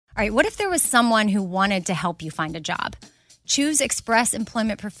All right, what if there was someone who wanted to help you find a job? Choose Express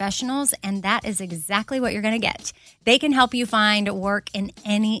Employment Professionals, and that is exactly what you're going to get. They can help you find work in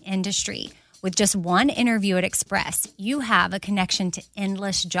any industry. With just one interview at Express, you have a connection to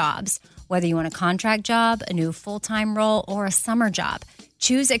endless jobs. Whether you want a contract job, a new full-time role, or a summer job,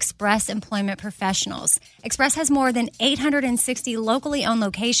 choose Express Employment Professionals. Express has more than 860 locally owned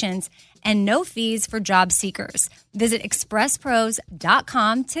locations and no fees for job seekers. Visit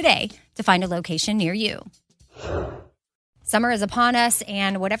expresspros.com today to find a location near you. Summer is upon us,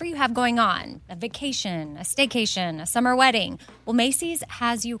 and whatever you have going on, a vacation, a staycation, a summer wedding, well, Macy's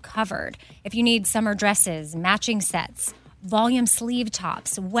has you covered. If you need summer dresses, matching sets, volume sleeve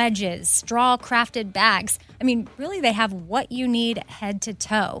tops, wedges, straw-crafted bags, really they have what you need head to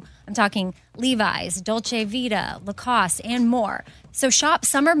toe. I'm talking Levi's, Dolce Vita, Lacoste, and more. So shop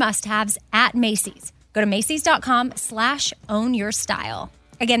summer must-haves at Macy's. Go to Macys.com/ownyourstyle.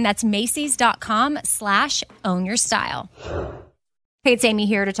 Again, that's Macys.com/ownyourstyle. Hey, it's Amy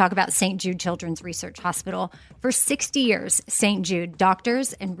here to talk about St. Jude Children's Research Hospital. For 60 years, St. Jude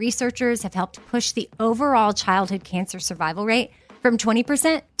doctors and researchers have helped push the overall childhood cancer survival rate from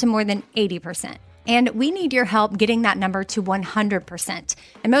 20% to more than 80%. And we need your help getting that number to 100%.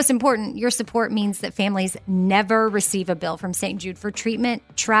 And most important, your support means that families never receive a bill from St. Jude for treatment,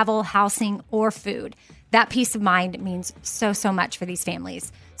 travel, housing, or food. That peace of mind means so much for these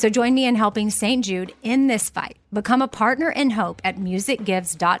families. So join me in helping St. Jude in this fight. Become a partner in hope at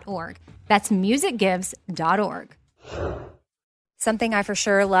musicgives.org. That's musicgives.org. Something I for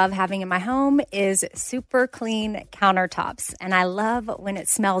sure love having in my home is super clean countertops. And I love when it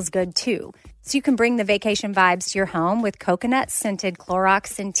smells good too. So you can bring the vacation vibes to your home with coconut-scented Clorox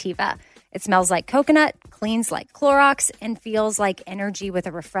Scentiva. It smells like coconut, cleans like Clorox, and feels like energy with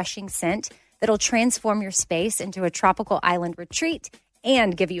a refreshing scent that'll transform your space into a tropical island retreat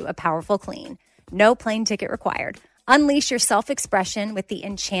and give you a powerful clean. No plane ticket required. Unleash your self-expression with the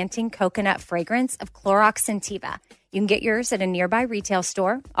enchanting coconut fragrance of Clorox Scentiva. You can get yours at a nearby retail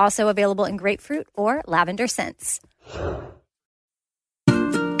store, also available in grapefruit or lavender scents.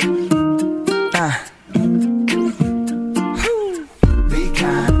 Be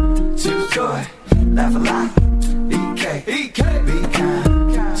kind, choose joy, laugh a lot. EK, be kind,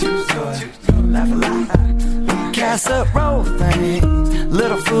 choose joy, laugh a lot. Casserole thing,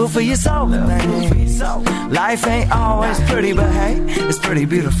 little food for your soul thing. Life ain't always pretty, but hey, it's pretty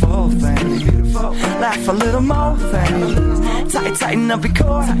beautiful thing. Laugh a little more thing, tighten up your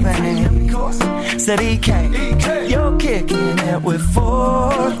core thing. Said EK, you're kicking it with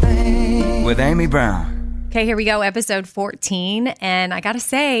 4 things with Amy Brown. Okay, here we go, episode 14. And I got to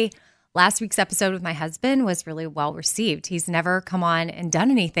say, last week's episode with my husband was really well received. He's never come on and done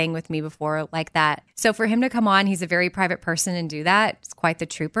anything with me before like that. So for him to come on, he's a very private person and do that. It's quite the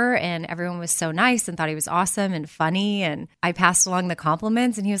trooper. And everyone was so nice and thought he was awesome and funny. And I passed along the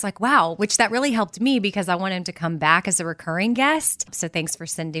compliments and he was like, wow, which that really helped me because I want him to come back as a recurring guest. So thanks for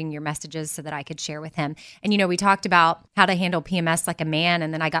sending your messages so that I could share with him. And, we talked about how to handle PMS like a man.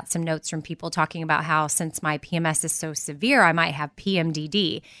 And then I got some notes from people talking about how since my PMS is so severe, I might have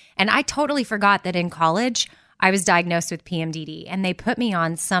PMDD. And I totally forgot that in college, I was diagnosed with PMDD and they put me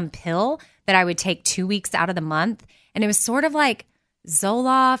on some pill that I would take 2 weeks out of the month. And it was sort of like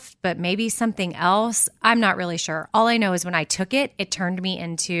Zoloft, but maybe something else. I'm not really sure. All I know is when I took it, it turned me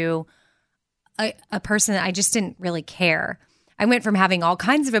into a person that I just didn't really care. I went from having all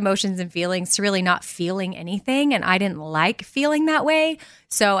kinds of emotions and feelings to really not feeling anything. And I didn't like feeling that way.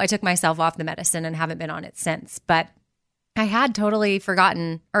 So I took myself off the medicine and haven't been on it since. But I had totally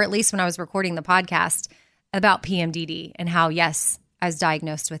forgotten, or at least when I was recording the podcast, about PMDD and how, yes, I was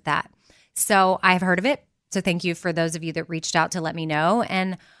diagnosed with that. So I've heard of it. So thank you for those of you that reached out to let me know.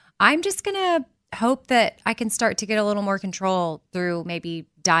 And I'm just going to hope that I can start to get a little more control through maybe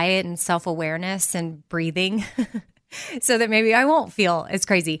diet and self-awareness and breathing so that maybe I won't feel as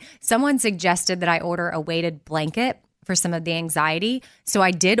crazy. Someone suggested that I order a weighted blanket for some of the anxiety. So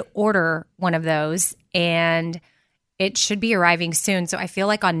I did order one of those and it should be arriving soon. So I feel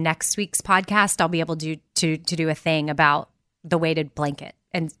like on next week's podcast, I'll be able to do a thing about the weighted blanket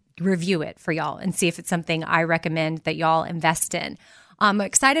and review it for y'all and see if it's something I recommend that y'all invest in. I'm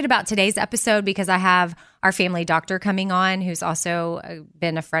excited about today's episode because I have our family doctor coming on who's also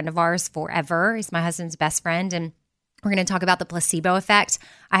been a friend of ours forever. He's my husband's best friend. And we're going to talk about the placebo effect.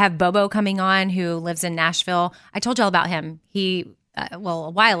 I have Bobo coming on who lives in Nashville. I told y'all about him. A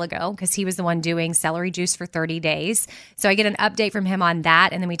while ago, because he was the one doing celery juice for 30 days. So I get an update from him on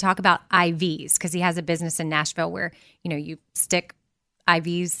that. And then we talk about IVs because he has a business in Nashville where, you stick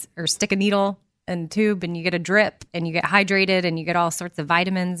IVs or stick a needle and tube and you get a drip and you get hydrated and you get all sorts of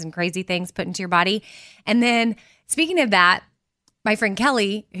vitamins and crazy things put into your body. And then speaking of that, my friend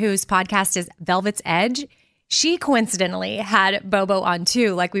Kelly, whose podcast is Velvet's Edge, she coincidentally had Bobo on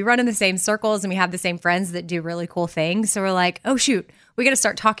too. Like we run in the same circles and we have the same friends that do really cool things. So we're like, oh shoot, we got to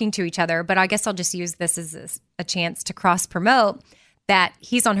start talking to each other. But I guess I'll just use this as a chance to cross promote that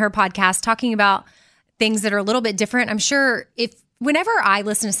he's on her podcast talking about things that are a little bit different. I'm sure whenever I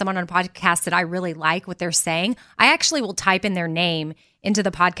listen to someone on a podcast that I really like what they're saying, I actually will type in their name into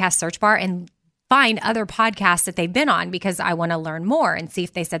the podcast search bar and find other podcasts that they've been on because I want to learn more and see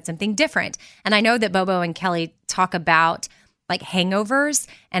if they said something different. And I know that Bobo and Kelly talk about like hangovers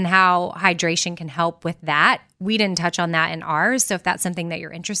and how hydration can help with that. We didn't touch on that in ours. So if that's something that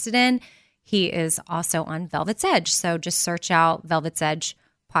you're interested in, he is also on Velvet's Edge. So just search out Velvet's Edge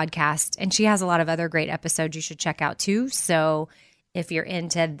podcast. And she has a lot of other great episodes you should check out too. So if you're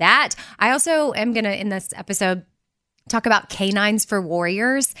into that, I also am going to, in this episode, talk about canines for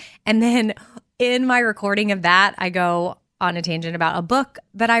warriors. And then in my recording of that, I go on a tangent about a book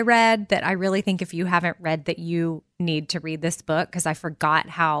that I read that I really think if you haven't read that you need to read this book because I forgot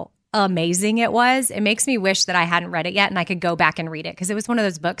how amazing it was. It makes me wish that I hadn't read it yet and I could go back and read it because it was one of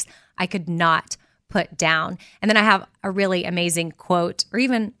those books I could not put down. And then I have a really amazing quote, or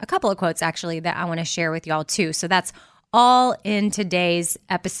even a couple of quotes actually, that I want to share with y'all too. So that's all in today's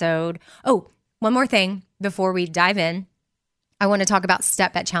episode. Oh, one more thing before we dive in. I want to talk about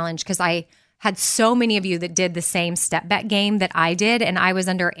Step Bet Challenge because I had so many of you that did the same step bet game that I did. And I was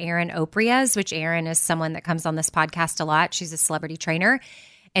under Erin Oprias, which Erin is someone that comes on this podcast a lot. She's a celebrity trainer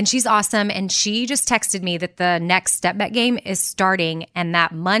and she's awesome. And she just texted me that the next step bet game is starting. And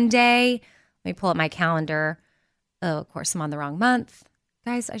that Monday, let me pull up my calendar. Oh, of course, I'm on the wrong month.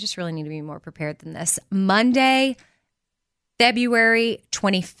 Guys, I just really need to be more prepared than this. Monday, February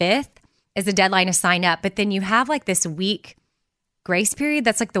 25th is the deadline to sign up. But then you have like this week grace period.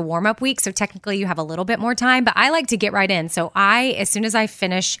 That's like the warm-up week. So technically you have a little bit more time, but I like to get right in. So as soon as I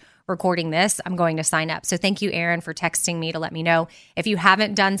finish recording this, I'm going to sign up. So thank you, Erin, for texting me to let me know. If you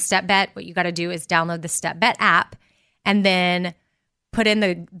haven't done Step Bet, what you got to do is download the Step Bet app and then put in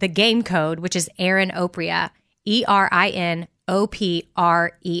the game code, which is Erin Oprea, ERINOPREA.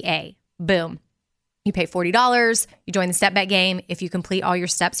 Boom. You pay $40, you join the step bet game. If you complete all your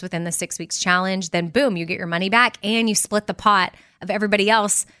steps within the 6 weeks challenge, then boom, you get your money back and you split the pot of everybody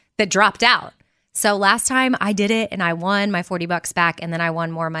else that dropped out. So last time I did it and I won my $40 back and then I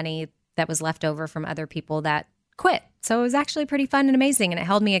won more money that was left over from other people that quit. So it was actually pretty fun and amazing and it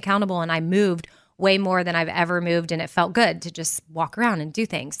held me accountable and I moved way more than I've ever moved and it felt good to just walk around and do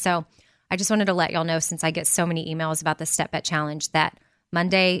things. So I just wanted to let y'all know, since I get so many emails about the step bet challenge, that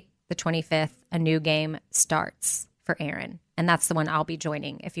Monday the 25th, a new game starts for Erin. And that's the one I'll be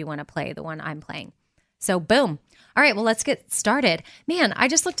joining if you want to play the one I'm playing. So boom. All right, well, let's get started. Man, I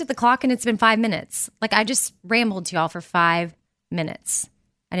just looked at the clock and it's been 5 minutes. Like I just rambled to y'all for 5 minutes.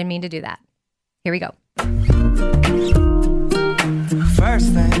 I didn't mean to do that. Here we go.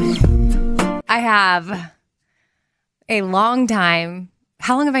 First thing. I have a long time.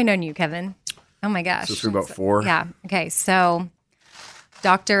 How long have I known you, Kevin? Oh my gosh. Since we're about 4. Yeah. Okay. So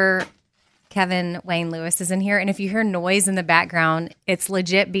Dr. Kevin Wayne Lewis is in here. And if you hear noise in the background, it's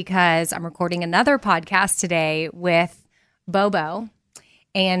legit because I'm recording another podcast today with Bobo,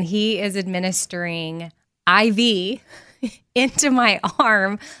 and he is administering IV into my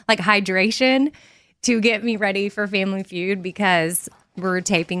arm, like hydration, to get me ready for Family Feud because we're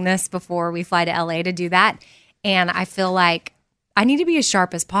taping this before we fly to LA to do that. And I feel like I need to be as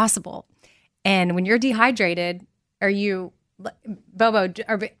sharp as possible. And when you're dehydrated, Bobo,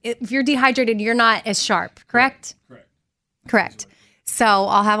 if you're dehydrated, you're not as sharp, correct? Correct. So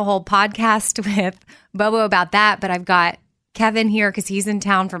I'll have a whole podcast with Bobo about that, but I've got Kevin here because he's in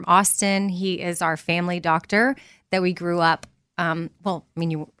town from Austin. He is our family doctor that we grew up. I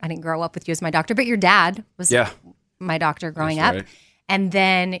didn't grow up with you as my doctor, but your dad was my doctor growing up. Right. And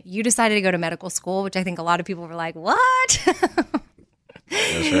then you decided to go to medical school, which I think a lot of people were like, what?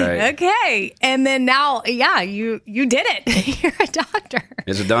 That's right. Okay. And then now, you did it. You're a doctor.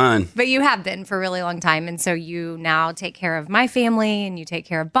 It's done. But you have been for a really long time. And so you now take care of my family and you take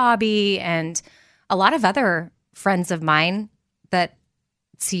care of Bobby and a lot of other friends of mine that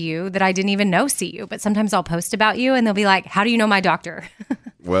see you that I didn't even know see you. But sometimes I'll post about you and they'll be like, how do you know my doctor?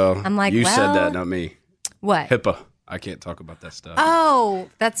 Well, I'm like, you said that, not me. What? HIPAA. I can't talk about that stuff. Oh,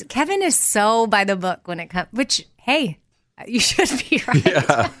 Kevin is so by the book when it comes, which, hey, you should be, right?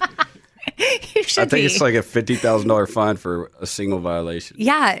 Yeah. You should be. I think it's like a $50,000 fine for a single violation.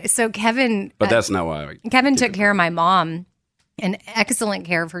 Yeah. So Kevin. But that's not why. Kevin took care of my mom and excellent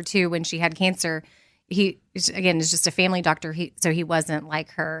care of her too when she had cancer. He, again, is just a family doctor, so he wasn't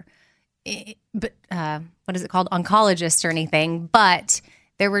like her, but what is it called, oncologist or anything. But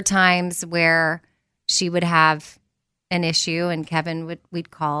there were times where she would have an issue, and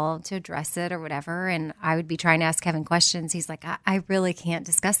we'd call to address it or whatever, and I would be trying to ask Kevin questions. He's like, I really can't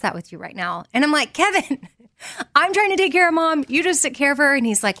discuss that with you right now. And I'm like, Kevin, I'm trying to take care of Mom. You just take care of her. And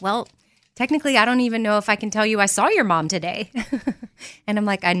he's like, well, technically, I don't even know if I can tell you I saw your mom today. And I'm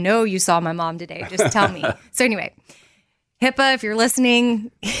like, I know you saw my mom today. Just tell me. So anyway, HIPAA, if you're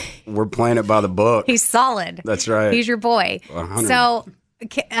listening. We're playing it by the book. He's solid. That's right. He's your boy. 100. So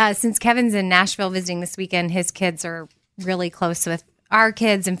since Kevin's in Nashville visiting this weekend, his kids are really close with our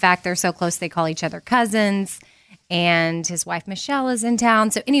kids. In fact, they're so close they call each other cousins. And his wife, Michelle, is in town.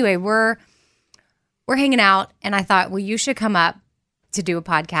 So anyway, we're hanging out. And I thought, well, you should come up to do a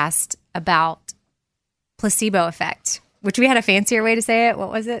podcast about placebo effect, which we had a fancier way to say it. What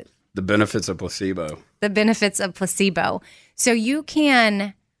was it? The benefits of placebo. The benefits of placebo. So you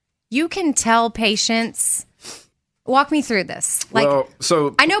can tell patients, walk me through this. Like, Well,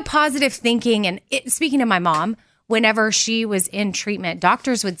 so I know positive thinking, and speaking of my mom, whenever she was in treatment,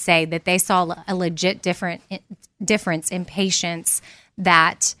 doctors would say that they saw a legit difference in patients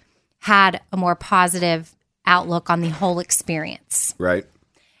that had a more positive outlook on the whole experience. right.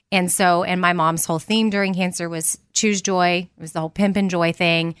 And my mom's whole theme during cancer was choose joy. It was the whole pimp and joy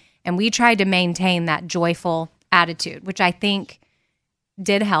thing. And we tried to maintain that joyful attitude, which I think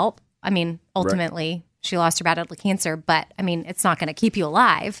did help. I mean, ultimately, she lost her battle to cancer, but I mean, it's not going to keep you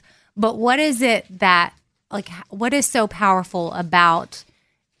alive. But what is it that, like, what is so powerful about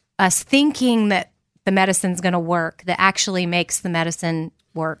us thinking that the medicine's going to work that actually makes the medicine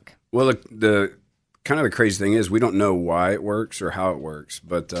work? Well, the kind of the crazy thing is we don't know why it works or how it works,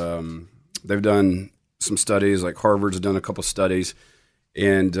 but they've done some studies, like Harvard's done a couple studies,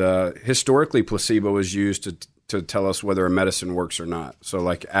 and historically placebo is used to tell us whether a medicine works or not. So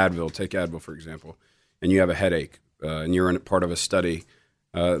like Advil, take Advil for example, and you have a headache and you're in part of a study,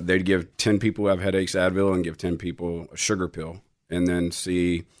 they'd give 10 people who have headaches Advil and give 10 people a sugar pill and then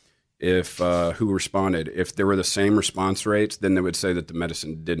see if who responded. If there were the same response rates, then they would say that the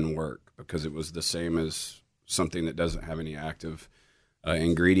medicine didn't work because it was the same as something that doesn't have any active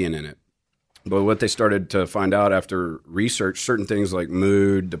ingredient in it. But what they started to find out after research, certain things like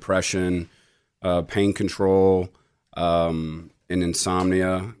mood, depression, pain control, and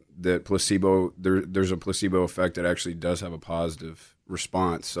insomnia, that placebo, there's a placebo effect that actually does have a positive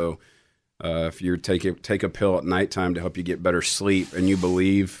response. So if you take a pill at nighttime to help you get better sleep, and you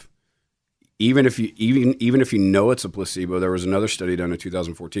believe, even if you know it's a placebo, there was another study done in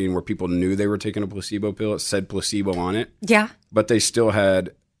 2014 where people knew they were taking a placebo pill. It said placebo on it. Yeah. But they still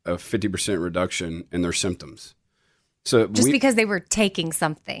had a 50% reduction in their symptoms. So because they were taking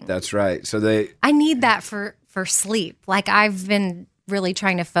something. That's right. So I need that for sleep. Like, I've been really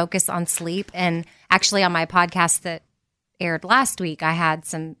trying to focus on sleep, and actually on my podcast that aired last week, I had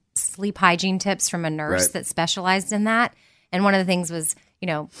some sleep hygiene tips from a nurse that specialized in that. And one of the things was,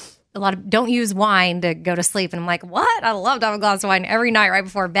 a lot of don't use wine to go to sleep. And I'm like, what? I love to have a glass of wine every night right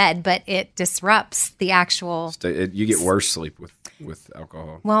before bed, but it disrupts the actual. You get worse sleep with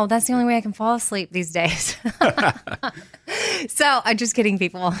alcohol. Well, that's the only way I can fall asleep these days. So I'm just kidding,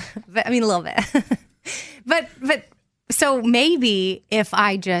 people. But I mean, a little bit. but so maybe if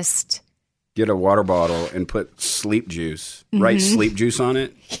I just get a water bottle and put sleep juice, write sleep juice on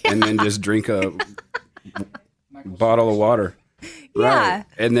it, and then just drink a bottle of water. Yeah. Right.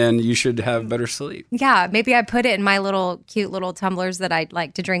 And then you should have better sleep. Yeah. Maybe I put it in my cute little tumblers that I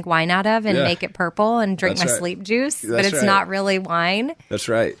like to drink wine out of and make it purple and drink my sleep juice. But it's not really wine. That's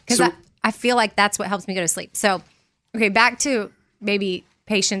right. Because I feel like that's what helps me go to sleep. So, okay, back to maybe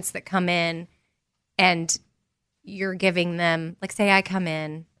patients that come in and you're giving them, like, say I come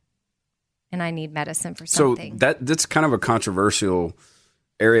in and I need medicine for something. So that's kind of a controversial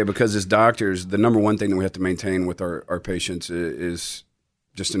area, because as doctors, the number one thing that we have to maintain with our patients is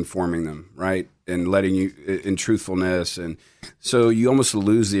just informing them, right? And letting you in truthfulness. And so you almost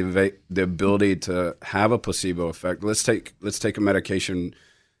lose the ability to have a placebo effect. Let's take a medication.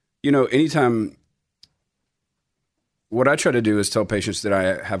 Anytime, what I try to do is tell patients that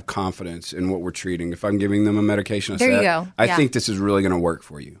I have confidence in what we're treating. If I'm giving them a medication, I think this is really going to work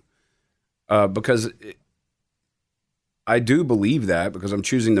for you. Because I do believe that, because I'm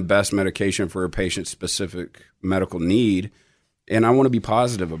choosing the best medication for a patient's specific medical need, and I want to be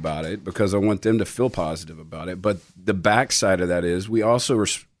positive about it because I want them to feel positive about it. But the backside of that is we also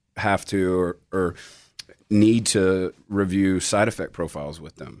have to or need to review side effect profiles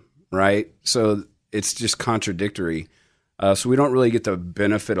with them, right? So it's just contradictory. So we don't really get to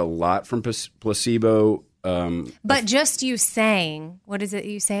benefit a lot from placebo. But just you saying, what is it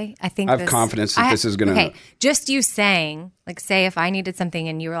you say? I think I have confidence that this is going to... Okay, just you saying, like say if I needed something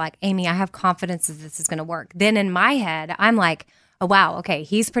and you were like, Amy, I have confidence that this is going to work. Then in my head, I'm like, oh, wow, okay,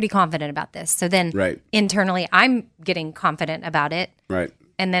 he's pretty confident about this. So then internally, I'm getting confident about it. Right.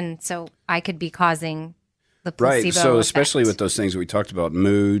 And then so I could be causing the placebo Right. So effect. especially with those things that we talked about,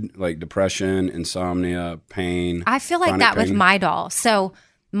 mood, like depression, insomnia, pain. I feel like that with Midol. So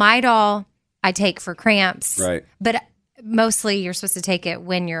Midol I take for cramps. Right. But mostly you're supposed to take it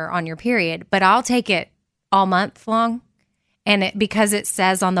when you're on your period. But I'll take it all month long. And because it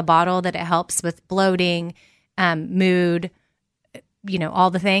says on the bottle that it helps with bloating, mood, all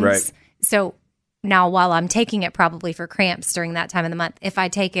the things. Right. So now while I'm taking it probably for cramps during that time of the month, if I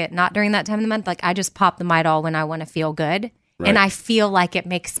take it not during that time of the month, like I just pop the Midol when I want to feel good. Right. And I feel like it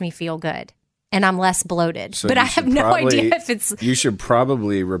makes me feel good. And I'm less bloated. So but I have no idea if it's... You should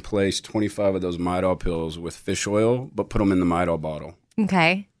probably replace 25 of those Midol pills with fish oil, but put them in the Midol bottle.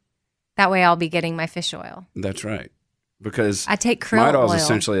 Okay. That way I'll be getting my fish oil. That's right. Because I take krill Midol oil. is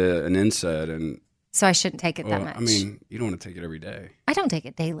essentially an NSAID. And so I shouldn't take it that much. I mean, you don't want to take it every day. I don't take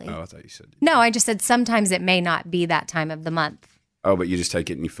it daily. Oh, I thought you said... No, I just said sometimes it may not be that time of the month. Oh, but you just take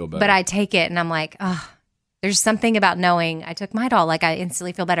it and you feel better. But I take it and I'm like, oh... There's something about knowing I took Midol, like I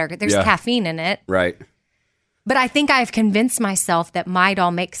instantly feel better. There's caffeine in it. Right. But I think I've convinced myself that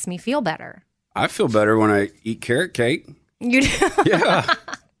Midol makes me feel better. I feel better when I eat carrot cake. You do? Yeah.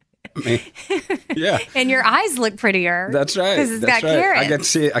 I mean, yeah. And your eyes look prettier. That's right. Because it's got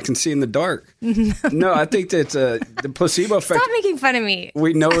carrots. I can see in the dark. No, I think that the placebo effect... Stop making fun of me.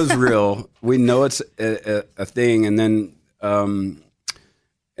 We know is real. We know it's a thing. And then...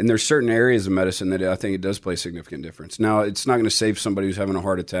 And there's certain areas of medicine that I think it does play a significant difference. Now, it's not going to save somebody who's having a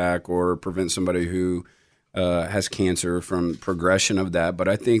heart attack or prevent somebody who has cancer from progression of that. But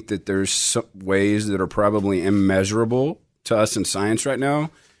I think that there's some ways that are probably immeasurable to us in science right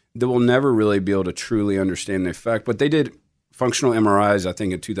now that we'll never really be able to truly understand the effect. But they did functional MRIs, I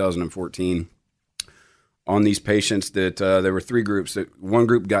think, in 2014 on these patients that there were 3 groups. That one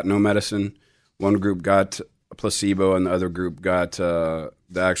group got no medicine, one group got a placebo, and the other group got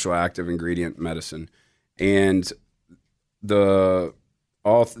the actual active ingredient medicine. And the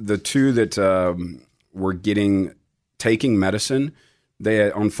 2 that were taking medicine,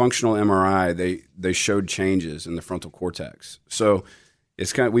 they on functional MRI they showed changes in the frontal cortex. So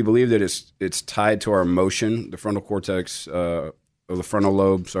it's we believe that it's tied to our emotion. The frontal cortex or the frontal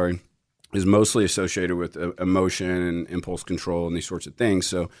lobe, is mostly associated with emotion and impulse control and these sorts of things.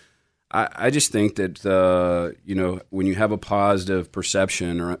 So I just think that, when you have a positive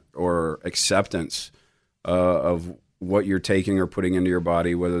perception or acceptance of what you're taking or putting into your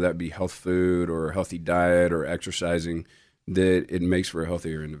body, whether that be health food or a healthy diet or exercising, that it makes for a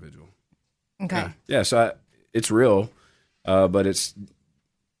healthier individual. Okay. Yeah, so it's real, but it's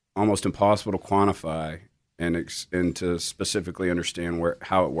almost impossible to quantify and to specifically understand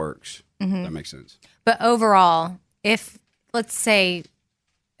how it works. Mm-hmm. That makes sense. But overall, if, let's say...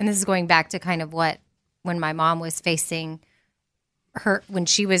 And this is going back to kind of when my mom was facing when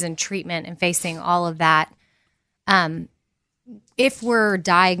she was in treatment and facing all of that. If we're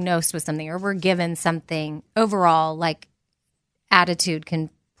diagnosed with something or we're given something, overall, like attitude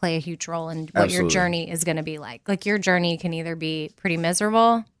can play a huge role in what Absolutely. Your journey is going to be like. Like your journey can either be pretty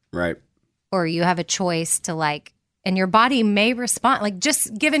miserable, right, or you have a choice to and your body may respond. Like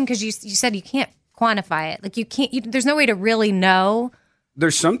just given because you said you can't quantify it. Like you can't. There's no way to really know.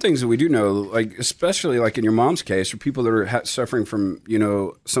 There's some things that we do know, like especially like in your mom's case, or people that are suffering from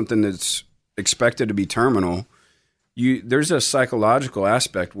something that's expected to be terminal. There's a psychological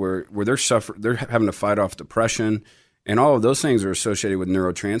aspect where they're having to fight off depression, and all of those things are associated with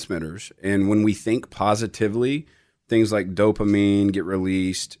neurotransmitters. And when we think positively, things like dopamine get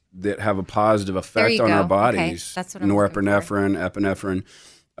released that have a positive effect on our bodies. Okay. That's what I'm norepinephrine,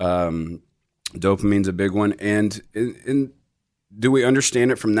 epinephrine, dopamine's a big one, and do we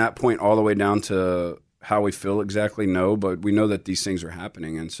understand it from that point all the way down to how we feel exactly? No, but we know that these things are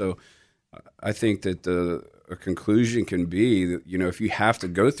happening. And so I think that a conclusion can be that, if you have to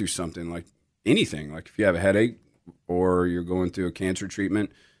go through something like anything, like if you have a headache or you're going through a cancer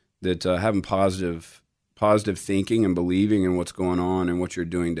treatment, that having positive thinking and believing in what's going on and what you're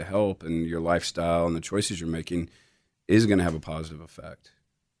doing to help and your lifestyle and the choices you're making is going to have a positive effect.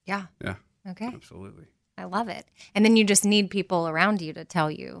 Yeah. Yeah. Okay. Absolutely. I love it. And then you just need people around you to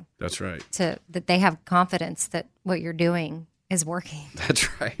tell you. That's right. That they have confidence that what you're doing is working.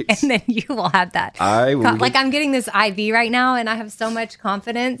 That's right. And then you will have that. I'm getting this IV right now, and I have so much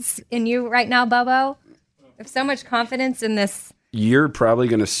confidence in you right now, Bobo. have so much confidence in this You're probably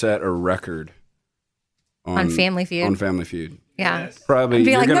going to set a record on Family Feud. On Family Feud. Yeah. Probably. I'd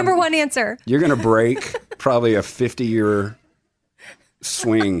be like, number one answer. You're going to break probably a 50-year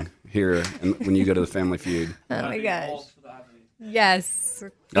swing here when you go to the Family Feud. Oh my gosh. Yes.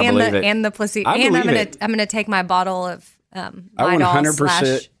 I believe it. And the placebo. I And believe it. I'm gonna take my bottle of I Midol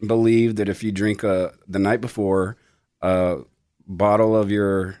 100% believe that if you drink the night before a bottle of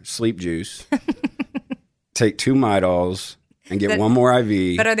your sleep juice, take 2 Midols, and get one more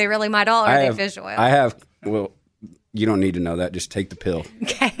IV. But are they really Midol or are they fish oil? Well, you don't need to know that. Just take the pill.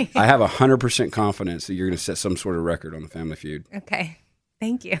 Okay. I have 100% confidence that you're going to set some sort of record on the Family Feud. Okay.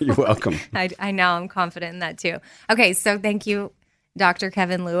 Thank you. You're welcome. I know I'm confident in that too. Okay, so thank you, Dr.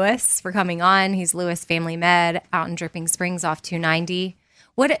 Kevin Lewis, for coming on. He's Lewis Family Med out in Dripping Springs off 290.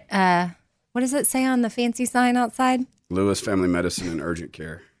 What does it say on the fancy sign outside? Lewis Family Medicine and Urgent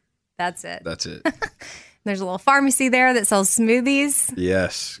Care. That's it. That's it. There's a little pharmacy there that sells smoothies.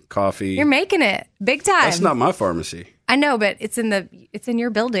 Yes, coffee. You're making it big time. That's not my pharmacy. I know, but it's in your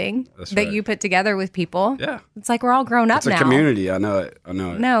building that right. you put together with people. Yeah. It's like we're all grown up It's now. a community. I know it.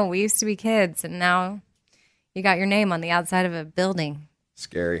 No, we used to be kids, and now you got your name on the outside of a building.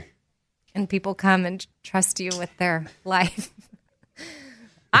 Scary. And people come and trust you with their life.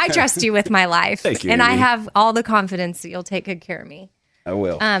 I trust you with my life. Thank you, and I Amy. have all the confidence that you'll take good care of me. I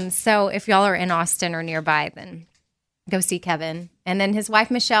will. So if y'all are in Austin or nearby, then go see Kevin. And then his wife,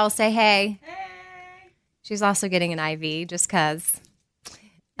 Michelle, say hey. Hey. She's also getting an IV just because.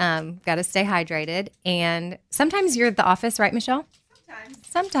 Got to stay hydrated. And sometimes you're at the office, right, Michelle?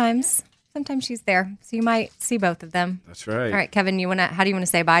 Sometimes. Sometimes she's there. So you might see both of them. That's right. All right, Kevin, how do you want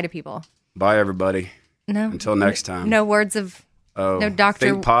to say bye to people? Bye, everybody. No. Until next time. No words of, no doctor.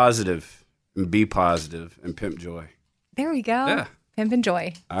 Think positive and be positive and pimp joy. There we go. Yeah. Pimp and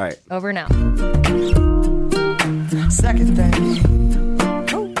joy. All right. Over now. Second thing.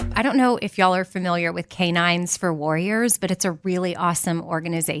 I don't know if y'all are familiar with Canines for Warriors, but it's a really awesome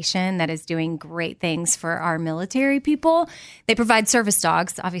organization that is doing great things for our military people. They provide service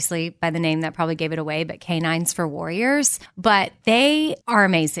dogs, obviously by the name that probably gave it away, but Canines for Warriors. But they are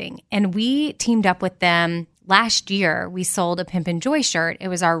amazing. And we teamed up with them. Last year, we sold a Pimp and Joy shirt. It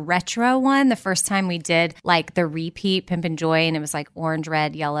was our retro one. The first time we did like the repeat Pimp and Joy, and it was like orange,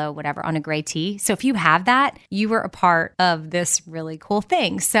 red, yellow, whatever on a gray tee. So if you have that, you were a part of this really cool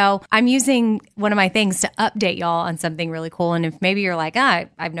thing. So I'm using one of my things to update y'all on something really cool. And if maybe you're like,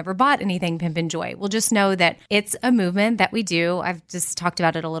 I've never bought anything Pimp and Joy, well, just know that it's a movement that we do. I've just talked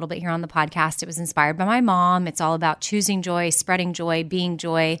about it a little bit here on the podcast. It was inspired by my mom. It's all about choosing joy, spreading joy, being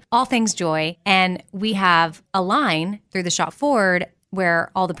joy, all things joy. And we have a line through the shop forward where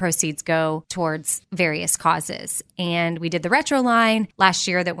all the proceeds go towards various causes. And we did the retro line last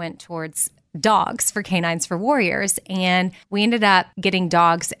year that went towards dogs for Canines for Warriors. And we ended up getting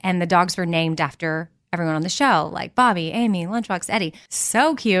dogs, and the dogs were named after everyone on the show, like Bobby, Amy, Lunchbox, Eddie.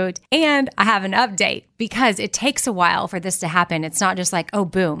 So cute. And I have an update because it takes a while for this to happen. It's not just like, oh,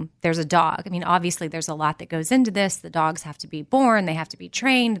 boom, there's a dog. I mean, obviously there's a lot that goes into this. The dogs have to be born. They have to be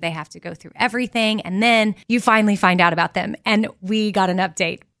trained. They have to go through everything. And then you finally find out about them. And we got an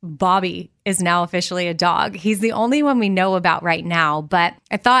update. Bobby is now officially a dog. He's the only one we know about right now. But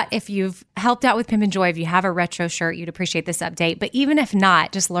I thought if you've helped out with Pimp and Joy, if you have a retro shirt, you'd appreciate this update. But even if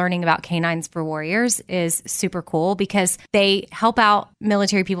not, just learning about Canines for Warriors is super cool because they help out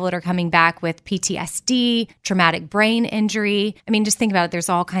military people that are coming back with PTSD, traumatic brain injury. I mean, just think about it. There's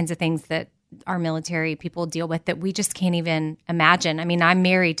all kinds of things that our military people deal with that we just can't even imagine. I mean, I'm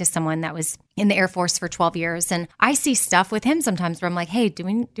married to someone that was in the Air Force for 12 years, and I see stuff with him sometimes where I'm like, hey, do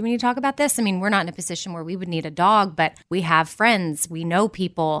we need to talk about this? I mean, we're not in a position where we would need a dog, but we have friends, we know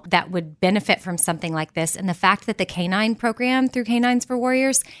people that would benefit from something like this. And the fact that the Canine program through Canines for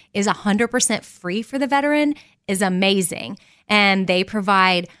Warriors is 100% free for the veteran is amazing. And they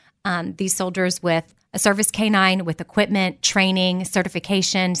provide these soldiers with a service canine with equipment, training,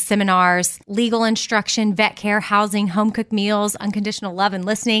 certification, seminars, legal instruction, vet care, housing, home-cooked meals, unconditional love and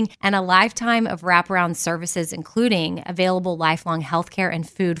listening, and a lifetime of wraparound services, including available lifelong healthcare and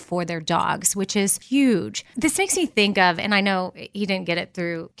food for their dogs, which is huge. This makes me think of, and I know he didn't get it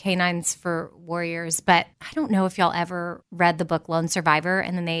through Canines for Warriors, but I don't know if y'all ever read the book Lone Survivor,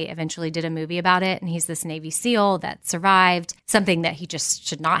 and then they eventually did a movie about it, and he's this Navy SEAL that survived, something that he just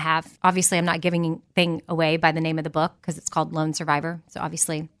should not have. Obviously, I'm not giving thing away by the name of the book because it's called Lone Survivor. So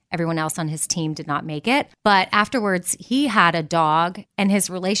obviously everyone else on his team did not make it. But afterwards, he had a dog, and his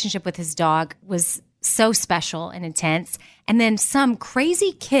relationship with his dog was so special and intense. And then some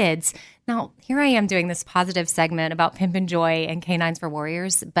crazy kids. Now, here I am doing this positive segment about Pimpin' Joy and Canines for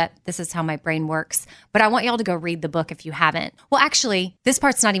Warriors, but this is how my brain works. But I want y'all to go read the book if you haven't. Well, actually, this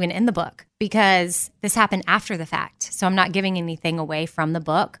part's not even in the book because this happened after the fact. So I'm not giving anything away from the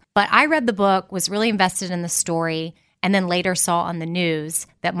book. But I read the book, was really invested in the story, and then later saw on the news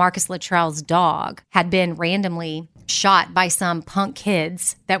that Marcus Luttrell's dog had been randomly shot by some punk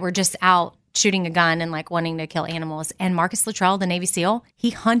kids that were just out shooting a gun and like wanting to kill animals. And Marcus Luttrell, the Navy SEAL,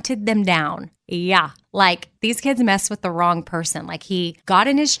 he hunted them down. Yeah. Like these kids messed with the wrong person. Like he got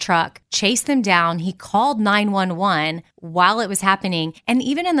in his truck, chased them down. He called 911 while it was happening. And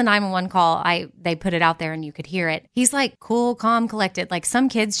even in the 911 call, they put it out there and you could hear it. He's like cool, calm, collected. Like some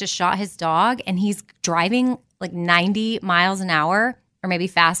kids just shot his dog and he's driving like 90 miles an hour. Or maybe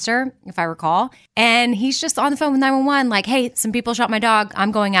faster, if I recall. And he's just on the phone with 911, like, hey, some people shot my dog. I'm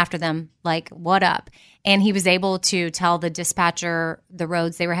going after them. Like, what up? And he was able to tell the dispatcher the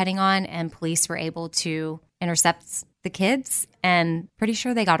roads they were heading on, and police were able to intercept the kids. And pretty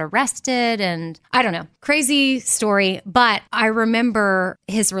sure they got arrested. And I don't know, crazy story. But I remember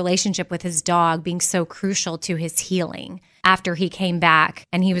his relationship with his dog being so crucial to his healing. After he came back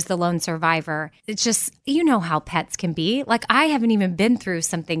and he was the lone survivor. It's just, you know how pets can be. Like I haven't even been through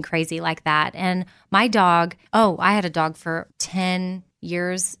something crazy like that. And my dog, I had a dog for 10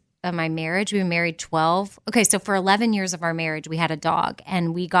 years of my marriage. We were married 12. Okay, so for 11 years of our marriage, we had a dog.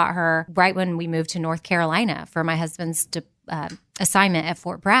 And we got her right when we moved to North Carolina for my husband's assignment at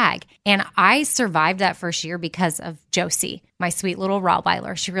Fort Bragg. And I survived that first year because of Josie, my sweet little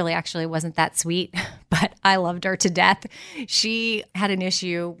Rottweiler. She really actually wasn't that sweet, but I loved her to death. She had an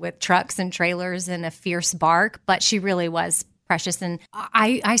issue with trucks and trailers and a fierce bark, but she really was precious. And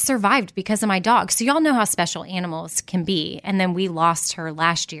I survived because of my dog. So y'all know how special animals can be. And then we lost her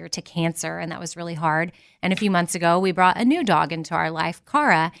last year to cancer, and that was really hard. And a few months ago, we brought a new dog into our life,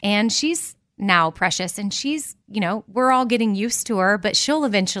 Cara, and she's now precious. And she's, we're all getting used to her, but she'll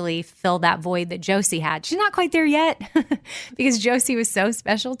eventually fill that void that Josie had. She's not quite there yet because Josie was so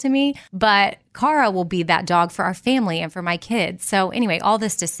special to me, but Cara will be that dog for our family and for my kids. So anyway, all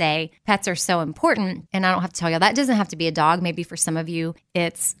this to say, pets are so important. And I don't have to tell you, that doesn't have to be a dog. Maybe for some of you,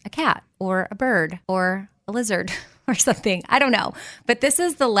 it's a cat or a bird or a lizard or something. I don't know. But this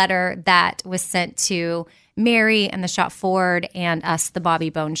is the letter that was sent to Mary and the Shop Forward and us, the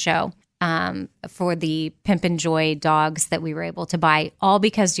Bobby Bone Show. For the Pimpin' Joy dogs that we were able to buy, all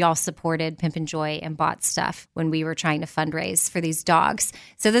because y'all supported Pimpin' Joy and bought stuff when we were trying to fundraise for these dogs.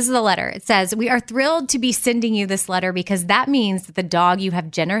 So this is the letter. It says, we are thrilled to be sending you this letter because that means that the dog you have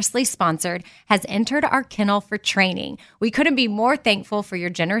generously sponsored has entered our kennel for training. We couldn't be more thankful for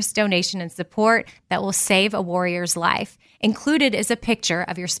your generous donation and support that will save a warrior's life. Included is a picture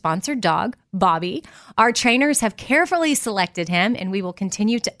of your sponsored dog, Bobby. Our trainers have carefully selected him, and we will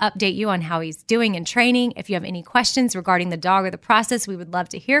continue to update you on how he's doing in training. If you have any questions regarding the dog or the process, we would love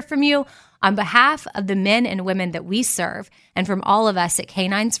to hear from you. On behalf of the men and women that we serve, and from all of us at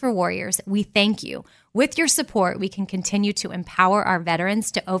Canines for Warriors, we thank you. With your support, we can continue to empower our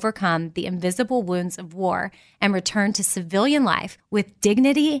veterans to overcome the invisible wounds of war and return to civilian life with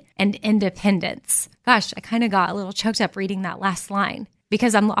dignity and independence. Gosh, I kind of got a little choked up reading that last line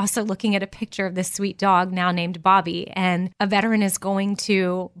because I'm also looking at a picture of this sweet dog now named Bobby, and a veteran is going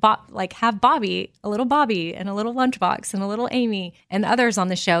to have Bobby, a little Bobby and a little Lunchbox and a little Amy and others on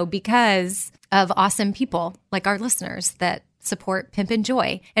the show because of awesome people like our listeners that support Pimpin'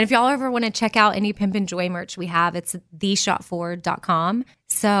 Joy. And if y'all ever want to check out any Pimpin' Joy merch we have, it's theshopforward.com.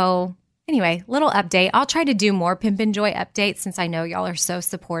 So anyway, little update. I'll try to do more Pimpin' Joy updates since I know y'all are so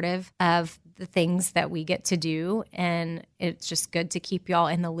supportive of the things that we get to do, and it's just good to keep y'all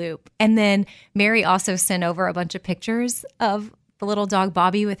in the loop. And then Mary also sent over a bunch of pictures of the little dog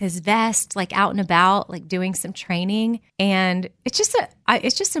Bobby with his vest, like out and about, like doing some training. And it's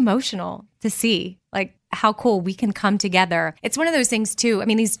just emotional to see like how cool we can come together. It's one of those things too. I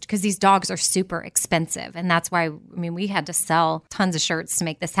mean, because these dogs are super expensive, and that's why, we had to sell tons of shirts to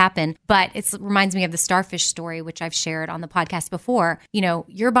make this happen. But it reminds me of the starfish story, which I've shared on the podcast before.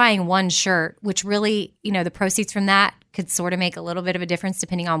 You're buying one shirt, which really, the proceeds from that could sort of make a little bit of a difference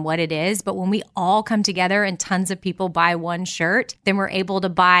depending on what it is. But when we all come together and tons of people buy one shirt, then we're able to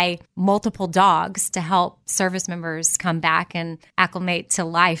buy multiple dogs to help service members come back and acclimate to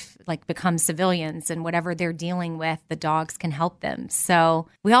life, like become civilians, and whatever they're dealing with, the dogs can help them. So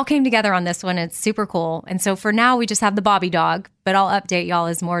we all came together on this one. It's super cool. And so for now, we just have the Bobby dog, but I'll update y'all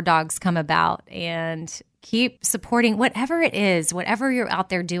as more dogs come about. And keep supporting whatever it is, whatever you're out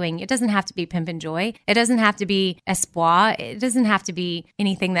there doing. It doesn't have to be Pimp and Joy. It doesn't have to be Espoir. It doesn't have to be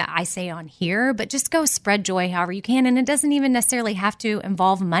anything that I say on here, but just go spread joy however you can. And it doesn't even necessarily have to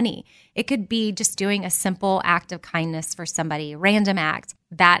involve money. It could be just doing a simple act of kindness for somebody, a random act.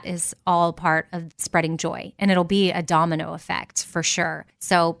 That is all part of spreading joy. And it'll be a domino effect for sure.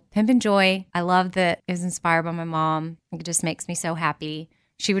 So Pimp and Joy, I love that it was inspired by my mom. It just makes me so happy.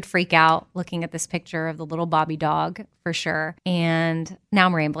 She would freak out looking at this picture of the little Bobby dog for sure. And now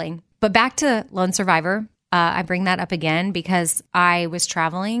I'm rambling. But back to Lone Survivor. I bring that up again because I was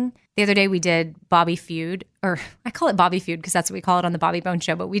traveling. The other day we did Bobby Feud, or I call it Bobby Feud because that's what we call it on the Bobby Bone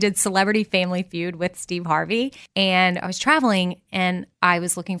Show, but we did Celebrity Family Feud with Steve Harvey. And I was traveling and I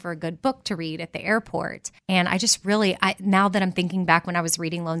was looking for a good book to read at the airport. And I just really, now that I'm thinking back when I was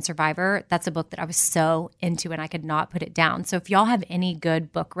reading Lone Survivor, that's a book that I was so into and I could not put it down. So if y'all have any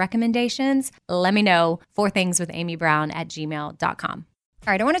good book recommendations, let me know. 4thingswithamybrown@gmail.com.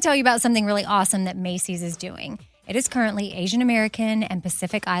 All right, I want to tell you about something really awesome that Macy's is doing. It is currently Asian American and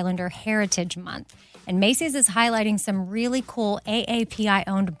Pacific Islander Heritage Month, and Macy's is highlighting some really cool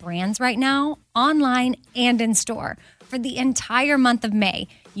AAPI-owned brands right now, online and in store. For the entire month of May,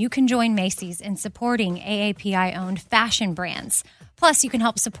 you can join Macy's in supporting AAPI-owned fashion brands. Plus, you can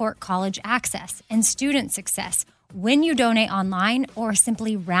help support college access and student success when you donate online or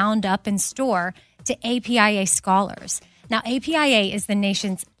simply round up in store to APIA scholars. Now, APIA is the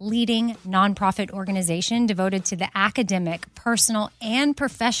nation's leading nonprofit organization devoted to the academic, personal, and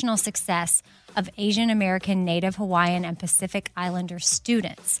professional success of Asian American, Native Hawaiian, and Pacific Islander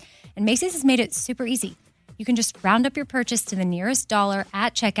students. And Macy's has made it super easy. You can just round up your purchase to the nearest dollar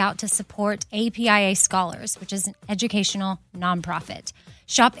at checkout to support APIA Scholars, which is an educational nonprofit.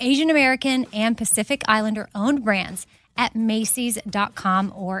 Shop Asian American and Pacific Islander-owned brands at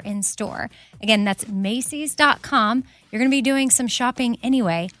Macy's.com or in store. Again, that's Macy's.com. You're going to be doing some shopping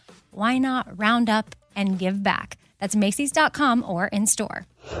anyway. Why not round up and give back? That's Macy's.com or in store.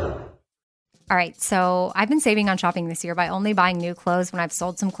 All right, so I've been saving on shopping this year by only buying new clothes when I've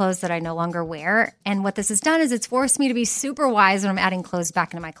sold some clothes that I no longer wear. And what this has done is it's forced me to be super wise when I'm adding clothes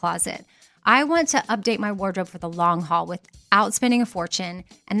back into my closet. I want to update my wardrobe for the long haul without spending a fortune,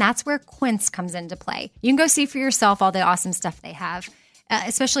 and that's where Quince comes into play. You can go see for yourself all the awesome stuff they have,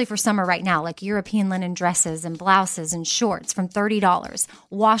 especially for summer right now, like European linen dresses and blouses and shorts from $30,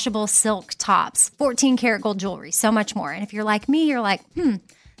 washable silk tops, 14 karat gold jewelry, so much more. And if you're like me, you're like,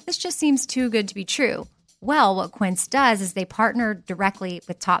 this just seems too good to be true. Well, what Quince does is they partner directly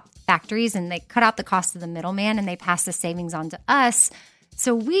with top factories and they cut out the cost of the middleman and they pass the savings on to us.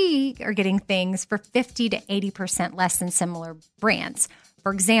 So we are getting things for 50 to 80% less than similar brands.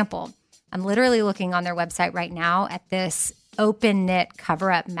 For example, I'm literally looking on their website right now at this open knit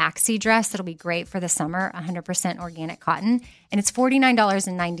cover-up maxi dress that'll be great for the summer, 100% organic cotton, and it's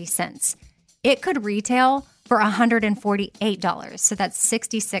 $49.90. It could retail for $148, so that's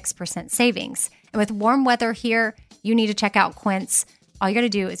 66% savings. And with warm weather here, you need to check out Quince. All you got to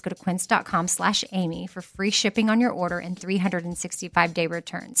do is go to quince.com/Amy for free shipping on your order and 365-day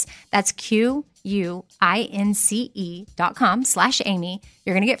returns. That's QUINCE.com/Amy.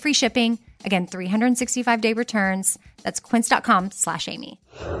 You're going to get free shipping. Again, 365-day returns. That's quince.com/Amy.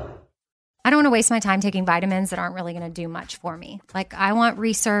 I don't want to waste my time taking vitamins that aren't really going to do much for me. Like, I want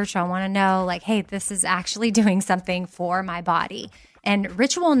research. I want to know, like, hey, this is actually doing something for my body. And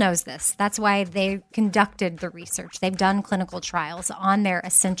Ritual knows this. That's why they conducted the research. They've done clinical trials on their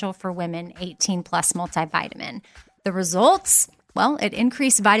Essential for Women 18 Plus multivitamin. The results? Well, it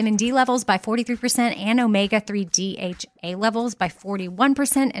increased vitamin D levels by 43% and omega-3 DHA levels by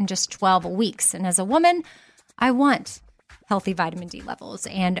 41% in just 12 weeks. And as a woman, I want healthy vitamin D levels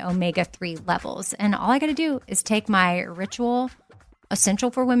and omega-3 levels. And all I got to do is take my Ritual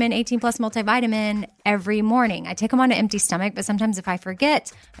Essential for Women 18 Plus multivitamin every morning. I take them on an empty stomach, but sometimes if I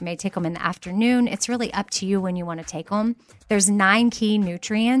forget, I may take them in the afternoon. It's really up to you when you want to take them. There's 9 key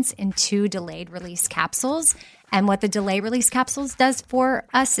nutrients in 2 delayed release capsules. And what the delayed release capsules does for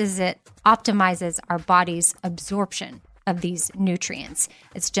us is it optimizes our body's absorption of these nutrients.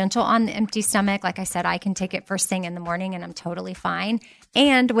 It's gentle on the empty stomach. Like I said, I can take it first thing in the morning and I'm totally fine.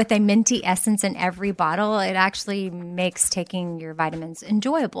 And with a minty essence in every bottle, it actually makes taking your vitamins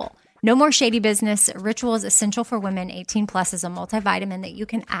enjoyable. No more shady business. Ritual's Essential for Women 18 Plus is a multivitamin that you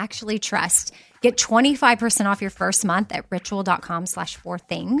can actually trust. Get 25% off your first month at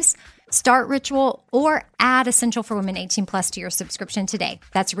ritual.com/4things. Start Ritual or add Essential for Women 18 Plus to your subscription today.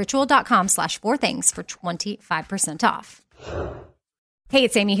 That's ritual.com/4things for 25% off. Hey,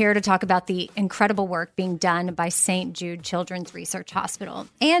 it's Amy here to talk about the incredible work being done by St. Jude Children's Research Hospital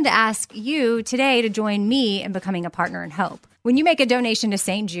and to ask you today to join me in becoming a partner in hope. When you make a donation to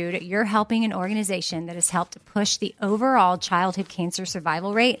St. Jude, you're helping an organization that has helped push the overall childhood cancer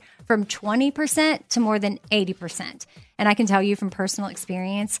survival rate from 20% to more than 80%. And I can tell you from personal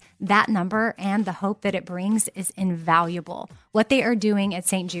experience, that number and the hope that it brings is invaluable. What they are doing at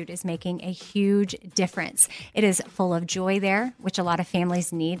St. Jude is making a huge difference. It is full of joy there, which a lot of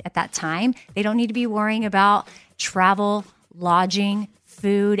families need at that time. They don't need to be worrying about travel, lodging,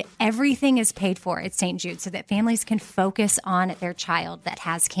 food. Everything is paid for at St. Jude so that families can focus on their child that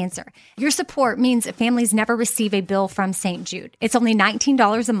has cancer. Your support means families never receive a bill from St. Jude. It's only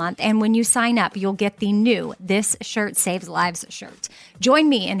 $19 a month, and when you sign up, you'll get the new This Shirt Saves Lives shirt. Join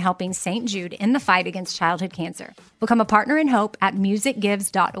me in helping St. Jude in the fight against childhood cancer. Become a partner in hope at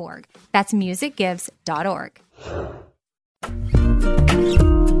musicgives.org. That's musicgives.org.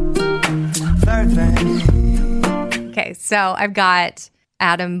 Okay, so I've got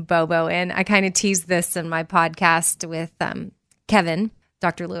Adam Bobo in. I kind of teased this in my podcast with Kevin,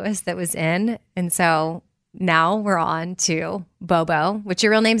 Dr. Lewis, that was in. And so now we're on to Bobo, which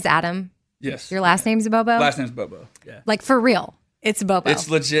your real name's Adam. Yes. Your last name's Bobo? Last name's Bobo, yeah. Like for real, it's Bobo. It's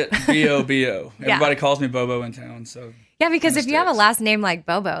legit B-O-B-O. Everybody calls me Bobo in town. So yeah, because if you have a last name like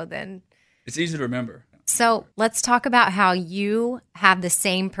Bobo, then it's easy to remember. So let's talk about how you have the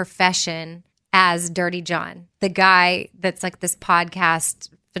same profession as Dirty John, the guy that's like this podcast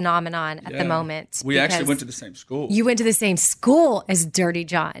phenomenon at the moment. We actually went to the same school. You went to the same school as Dirty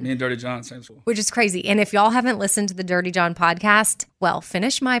John. Me and Dirty John, same school. Which is crazy. And if y'all haven't listened to the Dirty John podcast, well,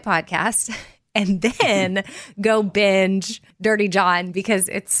 finish my podcast and then go binge Dirty John because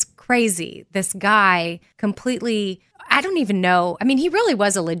it's crazy. This guy completely... I don't even know. I mean, he really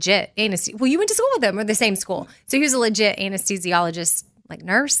was a legit anesthesiologist. Well, you went to school with him or the same school. So he was a legit anesthesiologist, like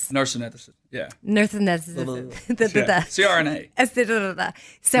nurse? Nurse anesthetist, yeah. Nurse anesthetist. CRNA.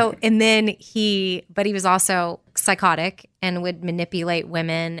 So, and then he was also psychotic and would manipulate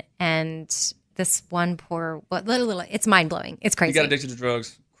women. And this one poor, it's mind blowing. It's crazy. He got addicted to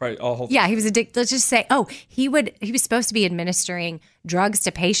drugs. Yeah, he was addicted. Let's just say, he was supposed to be administering drugs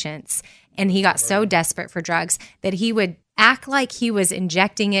to patients. And he got so desperate for drugs that he would act like he was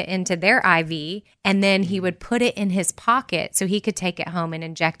injecting it into their IV, and then he would put it in his pocket so he could take it home and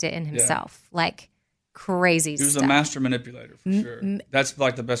inject it in himself. Yeah. Like crazy stuff. He was a master manipulator, for sure. That's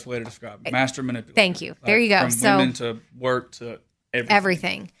like the best way to describe it. Master manipulator. Thank you. Like, there you go. From women to work to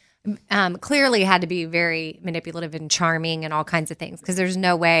everything. Clearly had to be very manipulative and charming and all kinds of things because there's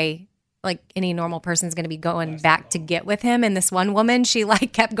no way... like any normal person's going to be going back to get with him. And this one woman, she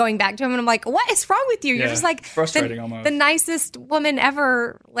like kept going back to him. And I'm like, what is wrong with you? You're just like frustrating almost. The nicest woman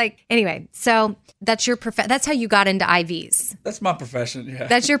ever. Like, anyway, so that's your that's how you got into IVs. That's my profession. Yeah.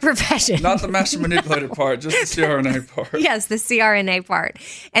 That's your profession. Not the master manipulator part, just the CRNA part. Yes, the CRNA part.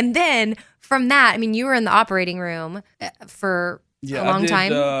 And then from that, I mean, you were in the operating room for a long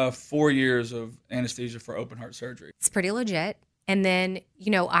time. I did 4 years of anesthesia for open heart surgery. It's pretty legit. And then,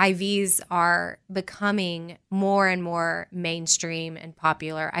 IVs are becoming more and more mainstream and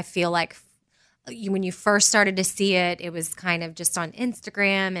popular. I feel like when you first started to see it, it was kind of just on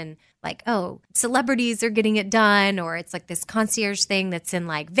Instagram and like, celebrities are getting it done, or it's like this concierge thing that's in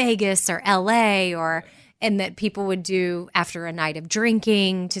like Vegas or LA, and that people would do after a night of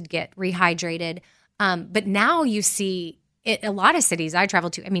drinking to get rehydrated. But now you see it, a lot of cities I travel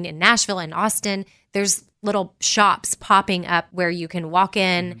to, I mean, in Nashville and Austin, there's little shops popping up where you can walk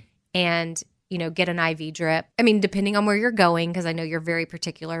in and, get an IV drip. I mean, depending on where you're going, because I know you're very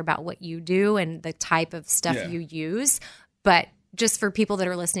particular about what you do and the type of stuff you use. But just for people that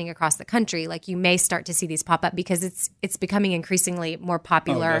are listening across the country, like you may start to see these pop up because it's becoming increasingly more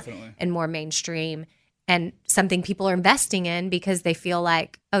popular and more mainstream and something people are investing in because they feel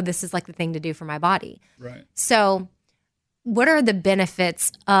like, this is like the thing to do for my body. Right. So what are the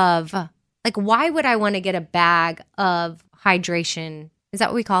benefits of... like, why would I want to get a bag of hydration? Is that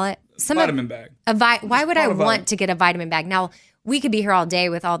what we call it? Vitamin bag. Why would I want to get a vitamin bag? Now, we could be here all day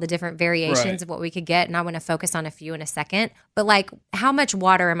with all the different variations of what we could get, and I want to focus on a few in a second. But, like, how much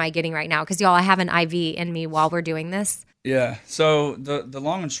water am I getting right now? Because, y'all, I have an IV in me while we're doing this. Yeah. So the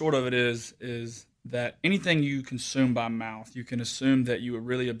long and short of it is that anything you consume by mouth, you can assume that you would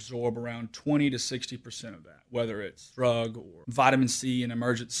really absorb around 20 to 60% of that, whether it's drug or vitamin C and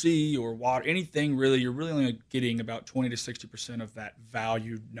Emergen-C or water, anything really, you're really only getting about 20 to 60% of that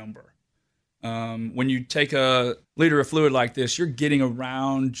valued number. When you take a liter of fluid like this, you're getting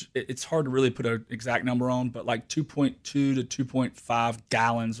around, it's hard to really put an exact number on, but like 2.2 to 2.5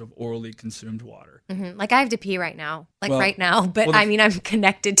 gallons of orally consumed water. Mm-hmm. Like I have to pee right now, Well, right now, but well, I mean, I'm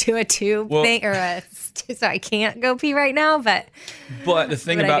connected to a tube thing so I can't go pee right now, but the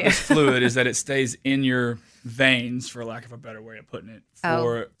thing What I about do. this fluid is that it stays in your veins, for lack of a better way of putting it,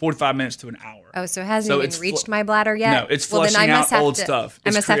 for 45 minutes to an hour. so it hasn't So even it's reached my bladder yet? No, it's Well, then flushing I must out have old to, stuff. I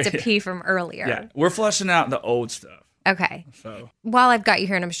It's must have to created- pee from earlier. Yeah, we're flushing out the old stuff. Okay. So While I've got you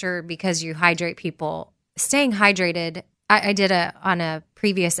here, and I'm sure because you hydrate people, staying hydrated, I did on a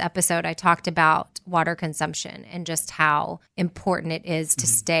previous episode, I talked about water consumption and just how important it is to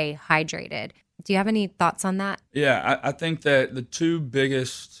stay hydrated. Do you have any thoughts on that? yeah, I think that the two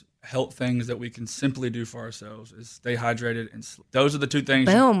biggest health things that we can simply do for ourselves is stay hydrated and sleep. Those are the two things.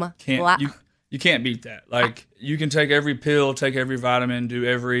 Boom. You can't beat that. Like you can take every pill, take every vitamin, do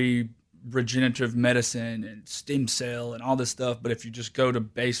every regenerative medicine and stem cell and all this stuff, but if you just go to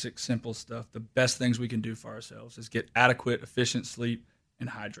basic simple stuff, the best things we can do for ourselves is get adequate, efficient sleep and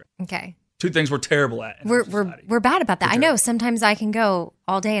hydrate. Okay. Two things we're terrible at. In our society. We're bad about that. We're I know terrible. sometimes I can go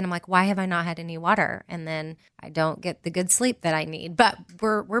all day and I'm like, why have I not had any water? And then I don't get the good sleep that I need. But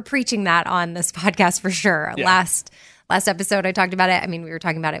we're preaching that on this podcast for sure. Yeah. Last episode I talked about it. I mean, we were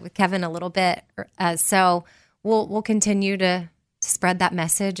talking about it with Kevin a little bit. So we'll continue to spread that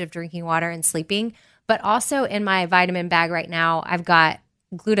message of drinking water and sleeping. But also in my vitamin bag right now, I've got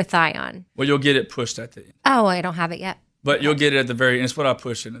glutathione. Well, you'll get it pushed at the end. Oh, I don't have it yet. But you'll get it at the very end. It's what I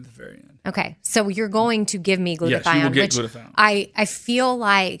push in at the very end. Okay, so you're going to give me glutathione, Yes, you will get which glutathione. I feel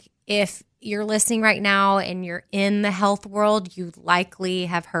like if you're listening right now and you're in the health world, you likely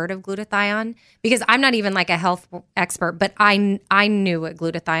have heard of glutathione because I'm not even like a health expert, but I knew what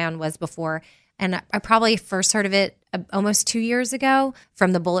glutathione was before, and I probably first heard of it almost 2 years ago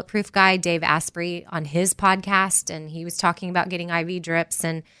from the Bulletproof guy, Dave Asprey, on his podcast, and he was talking about getting IV drips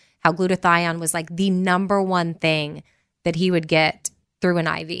and how glutathione was like the number one thing that he would get through an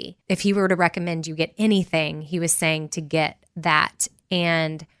IV. If he were to recommend you get anything, he was saying to get that.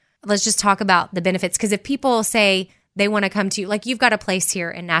 And let's just talk about the benefits. Because if people say they want to come to you, like you've got a place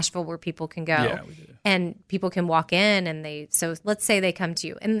here in Nashville where people can go Yeah, we do. and people can walk in and so let's say they come to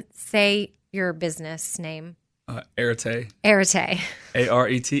you and say your business name, Arete, Arete.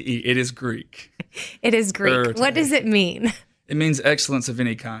 Arete. It is Greek. It is Greek. Arete. What does it mean? It means excellence of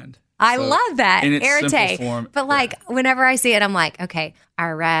any kind. I So, love that. in its Arete. simple form, But like whenever I see it, I'm like, okay,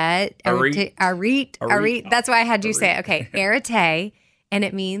 arete. That's why I had you say it. Okay, arete. And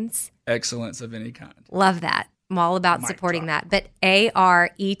it means Excellence of any kind. love that. I'm all about Mic supporting drop. that. But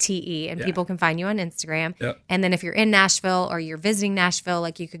Arete. And Yeah. people can find you on Instagram. Yep. And then if you're in Nashville or you're visiting Nashville,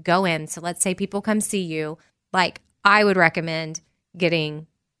 like you could go in. So let's say people come see you. Like I would recommend getting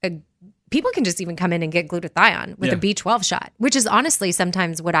people can just even come in and get glutathione with Yeah. a B12 shot, which is honestly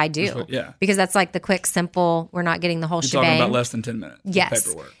sometimes what I do. Yeah. Because that's like the quick, simple, we're not getting the whole You're shebang. talking about less than 10 minutes. of Yes.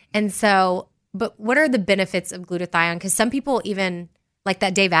 Paperwork. And so, but what are the benefits of glutathione? Because some people even, like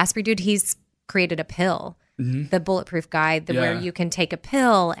that Dave Asprey dude, he's created a pill, the Bulletproof guy, where Yeah. you can take a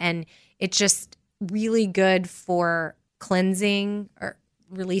pill and it's just really good for cleansing or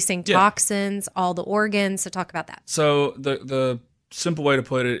releasing Yeah. toxins, all the organs. So talk about that. So the simple way to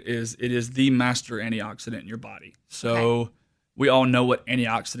put it is the master antioxidant in your body. So we all know what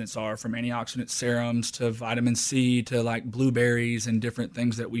antioxidants are, from antioxidant serums to vitamin C to like blueberries and different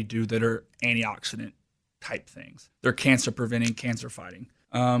things that we do that are antioxidant type things. They're cancer preventing, cancer fighting.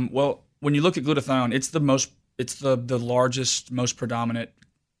 Well, when you look at glutathione, it's the largest, most predominant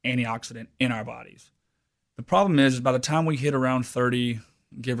antioxidant in our bodies. The problem is by the time we hit around 30,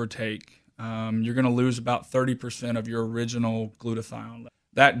 give or take, you're going to lose about 30% of your original glutathione level.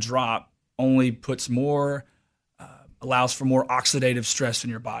 That drop only puts more, allows for more oxidative stress in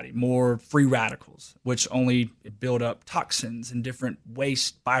your body, more free radicals, which only build up toxins and different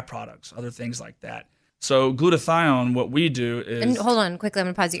waste byproducts, other things like that. So glutathione, what we do is... And hold on, quickly, I'm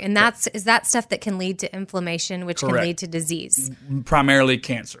going to pause you. And is that stuff that can lead to inflammation, which Correct. can lead to disease. primarily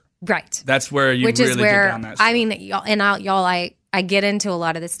cancer. Right. That's where you Which really is where, get down that I mean, I get into a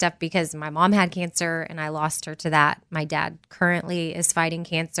lot of this stuff because my mom had cancer and I lost her to that. My dad currently is fighting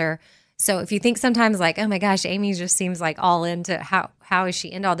cancer. So if you think sometimes like, oh my gosh, Amy just seems like all into how is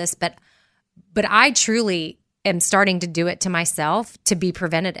she into all this? But I truly am starting to do it to myself to be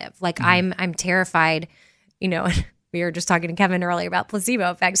preventative. Like I'm terrified, we were just talking to Kevin earlier about placebo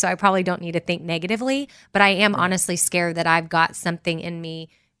effect. So I probably don't need to think negatively, but I am honestly scared that I've got something in me.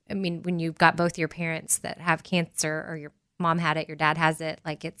 I mean, when you've got both your parents that have cancer or your mom had it, your dad has it,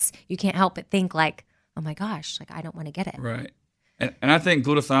 like you can't help but think like, oh my gosh, like I don't want to get it. Right. And I think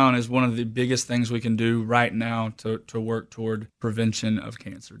glutathione is one of the biggest things we can do right now to work toward prevention of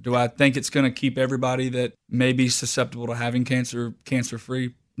cancer. Do I think it's going to keep everybody that may be susceptible to having cancer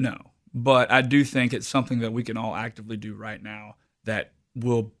cancer-free? No. But I do think it's something that we can all actively do right now that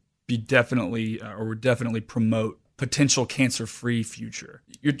will be definitely promote potential cancer-free future.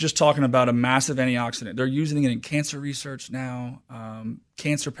 You're just talking about a massive antioxidant. They're using it in cancer research now.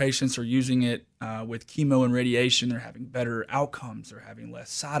 Cancer patients are using it with chemo and radiation. They're having better outcomes. They're having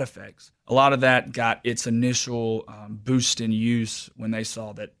less side effects. A lot of that got its initial boost in use when they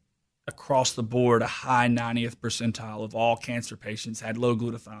saw that across the board, a high 90th percentile of all cancer patients had low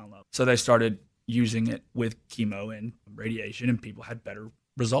glutathione levels. So they started using it with chemo and radiation, and people had better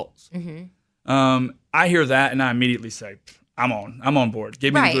results. Mm-hmm. I hear that and I immediately say, I'm on board.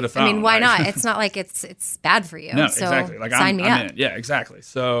 Give me the glutathione. I mean, why not? It's not like it's bad for you. No, so exactly. Like sign me up. in. Yeah, exactly.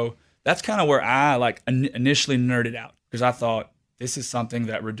 So that's kind of where I initially nerded out, because I thought this is something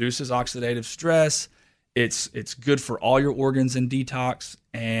that reduces oxidative stress. It's good for all your organs in detox,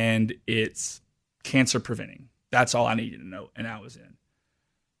 and it's cancer preventing. That's all I needed to know, and I was in.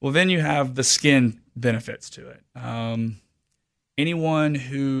 Well, then you have the skin benefits to it. Anyone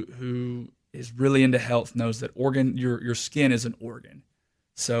who is really into health knows that your skin is an organ.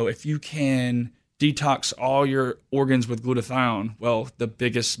 So if you can detox all your organs with glutathione, well, the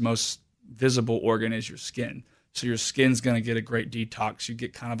biggest, most visible organ is your skin. So your skin's going to get a great detox. You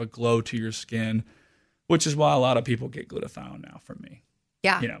get kind of a glow to your skin, which is why a lot of people get glutathione now from me.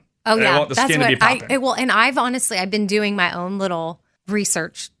 Yeah. You know, oh they yeah. want the skin to be popping. And I've been doing my own little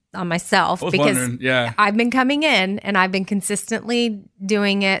research on myself because I've been coming in and I've been consistently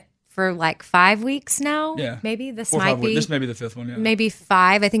doing it for like 5 weeks now. Yeah. Maybe this 4 or 5 might be. This may be the 5th one. Yeah. Maybe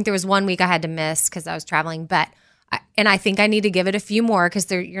 5. I think there was 1 week I had to miss because I was traveling, but I think I need to give it a few more because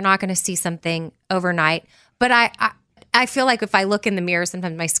you're not going to see something overnight. But I feel like if I look in the mirror,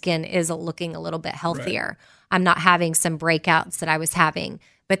 sometimes my skin is looking a little bit healthier. Right. I'm not having some breakouts that I was having.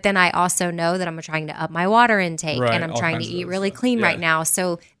 But then I also know that I'm trying to up my water intake and I'm trying to eat really clean right now.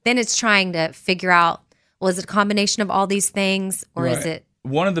 So then it's trying to figure out, well, is it a combination of all these things or is it?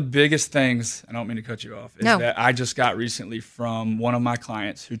 One of the biggest things, I don't mean to cut you off, is that I just got recently from one of my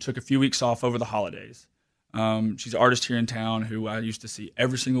clients who took a few weeks off over the holidays. She's an artist here in town who I used to see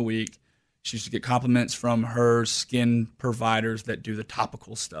every single week. She used to get compliments from her skin providers that do the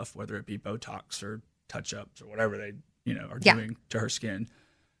topical stuff, whether it be Botox or touch-ups or whatever they are doing to her skin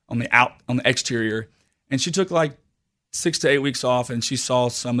on the exterior. And she took like 6 to 8 weeks off, and she saw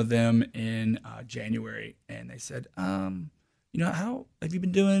some of them in January. And they said, how have you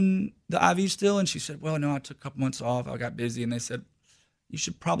been doing the IV still? And she said, well, no, I took a couple months off. I got busy. And they said, you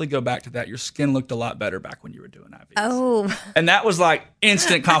should probably go back to that. Your skin looked a lot better back when you were doing IVs. Oh. And that was like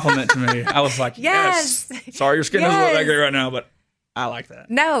instant compliment to me. I was like, yes. Sorry, your skin doesn't look that great right now, but I like that.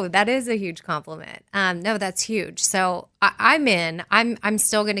 No, that is a huge compliment. No, that's huge. So I'm in. I'm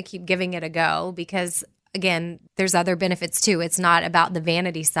still going to keep giving it a go because, again, there's other benefits too. It's not about the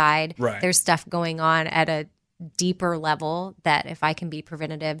vanity side. Right. There's stuff going on at a deeper level that if I can be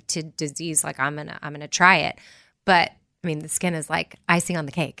preventative to disease, like I'm gonna try it. But I mean, the skin is like icing on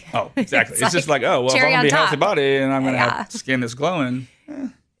the cake. Oh, exactly. It's just like, oh, well, if I'm going to be a healthy body and I'm going to have skin that's glowing.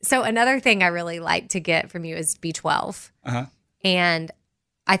 So another thing I really like to get from you is B12. Uh-huh. And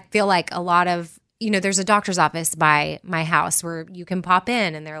I feel like a lot of, there's a doctor's office by my house where you can pop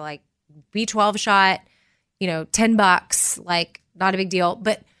in and they're like, B12 shot, $10, like not a big deal.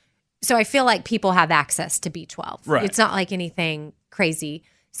 But so I feel like people have access to B12. Right. It's not like anything crazy.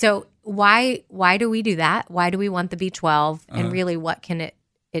 So why do we do that? Why do we want the B12? And really, what can it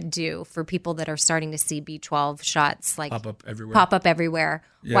do for people that are starting to see B12 shots like pop up everywhere?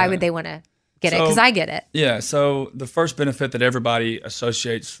 Yeah. Why would they want to get it? Because I get it. Yeah. So the first benefit that everybody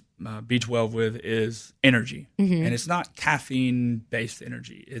associates B12 with is energy, and it's not caffeine-based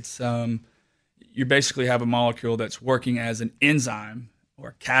energy. It's you basically have a molecule that's working as an enzyme or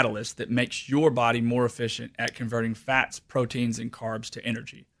a catalyst that makes your body more efficient at converting fats, proteins, and carbs to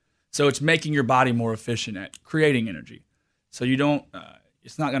energy. So it's making your body more efficient at creating energy. So you don't,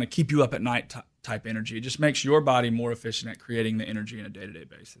 it's not going to keep you up at night type energy. It just makes your body more efficient at creating the energy on a day-to-day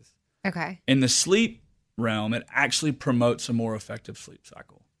basis. Okay. In the sleep realm, it actually promotes a more effective sleep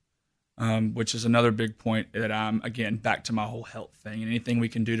cycle, which is another big point that I'm, again, back to my whole health thing. And anything we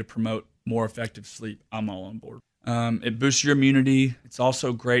can do to promote more effective sleep, I'm all on board. It boosts your immunity. It's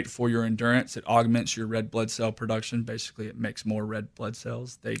also great for your endurance. It augments your red blood cell production. Basically, it makes more red blood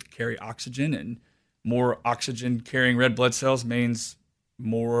cells. They carry oxygen, and more oxygen carrying red blood cells means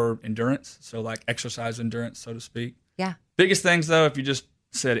more endurance. So like exercise endurance, so to speak. Yeah. Biggest things, though, if you just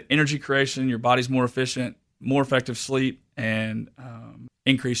said energy creation, your body's more efficient, more effective sleep, and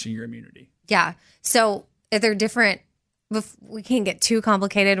increasing your immunity. Yeah. So are there different, we can't get too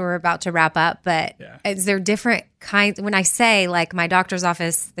complicated. We're about to wrap up, but is there different kinds? When I say like my doctor's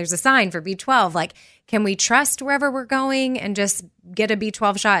office, there's a sign for B12, like, can we trust wherever we're going and just get a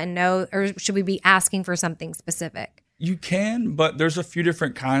B12 shot and know, or should we be asking for something specific? You can, but there's a few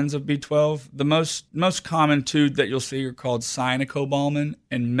different kinds of B12. The most common two that you'll see are called cyanocobalamin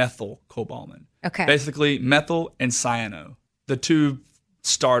and methylcobalamin. Okay. Basically, methyl and cyano, the two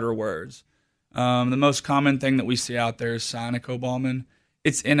starter words. The most common thing that we see out there is cyanocobalamin.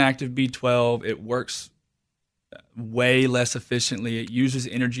 It's inactive B12. It works way less efficiently. It uses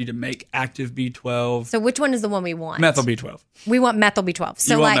energy to make active B12. So which one is the one we want? Methyl B12. We want methyl B12.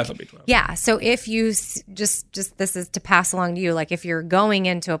 So you want like, methyl B12. Yeah. So if you just this is to pass along to you, like if you're going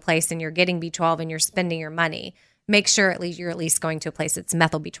into a place and you're getting B12 and you're spending your money, make sure you're at least going to a place that's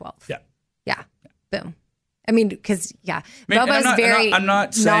methyl B12. Yeah. Boom. I mean, because Bobo's I'm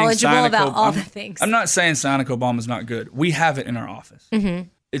not knowledgeable about all the things. I'm not saying cyanocobalamin is not good. We have it in our office. Mm-hmm.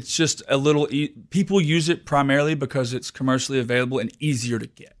 It's just a little. People use it primarily because it's commercially available and easier to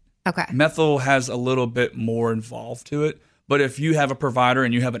get. Okay. Methyl has a little bit more involved to it, but if you have a provider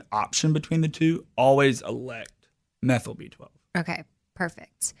and you have an option between the two, always elect methyl B12. Okay.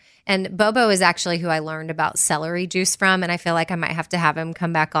 Perfect. And Bobo is actually who I learned about celery juice from, and I feel like I might have to have him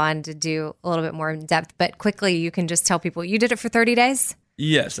come back on to do a little bit more in depth. But quickly, you can just tell people, you did it for 30 days?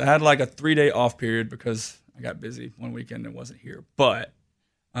 Yes. I had like a 3-day off period because I got busy one weekend and wasn't here. But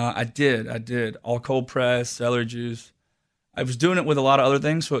I did all cold press, celery juice. I was doing it with a lot of other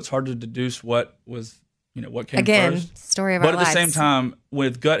things, so it's hard to deduce what was, what came first. Story of our lives. But at the same time,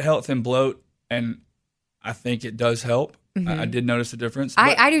 with gut health and bloat, and I think it does help. Mm-hmm. I did notice a difference.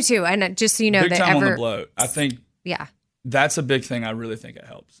 I do too. And just so you know, big time on the bloat. I think that's a big thing. I really think it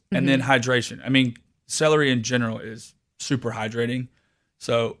helps. Mm-hmm. And then hydration. I mean, celery in general is super hydrating.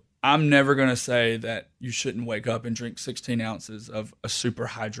 So I'm never going to say that you shouldn't wake up and drink 16 ounces of a super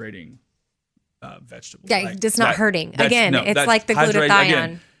hydrating vegetable. Yeah, like, it's not hurting. Again, it's like the glutathione.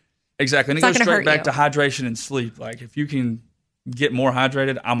 Again, exactly. And it goes straight back to hydration and sleep. Like if you can get more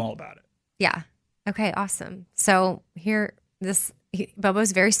hydrated, I'm all about it. Yeah. Okay, awesome. So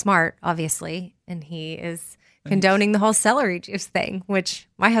Bobo's very smart, obviously, and he is condoning the whole celery juice thing, which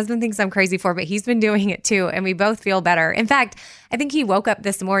my husband thinks I'm crazy for, but he's been doing it too, and we both feel better. In fact, I think he woke up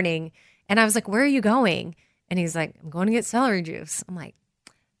this morning, and I was like, where are you going? And he's like, I'm going to get celery juice. I'm like,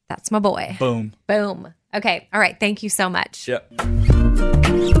 that's my boy. Boom. Okay, all right, thank you so much. Yep.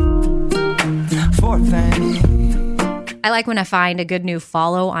 Fourth thing. I like when I find a good new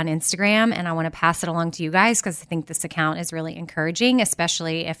follow on Instagram, and I want to pass it along to you guys because I think this account is really encouraging,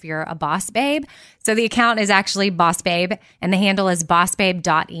 especially if you're a boss babe. So the account is actually Boss Babe, and the handle is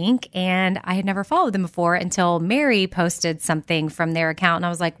bossbabe.inc. And I had never followed them before until Mary posted something from their account, and I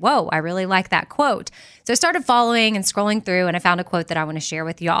was like, whoa, I really like that quote. So I started following and scrolling through, and I found a quote that I want to share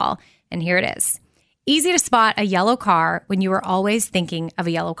with y'all. And here it is. Easy to spot a yellow car when you are always thinking of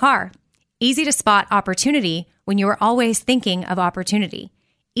a yellow car. Easy to spot opportunity when you are always thinking of opportunity.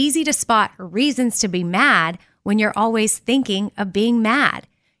 Easy to spot reasons to be mad when you're always thinking of being mad.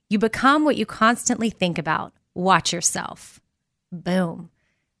 You become what you constantly think about. Watch yourself. Boom.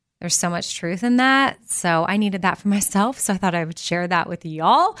 There's so much truth in that. So I needed that for myself. So I thought I would share that with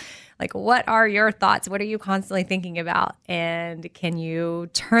y'all. Like, what are your thoughts? What are you constantly thinking about? And can you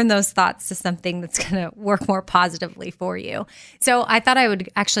turn those thoughts to something that's going to work more positively for you? So I thought I would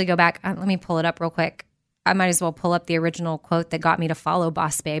actually go back. Let me pull it up real quick. I might as well pull up the original quote that got me to follow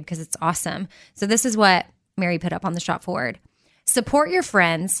Boss Babe because it's awesome. So this is what Mary put up on the Shop Forward. Support your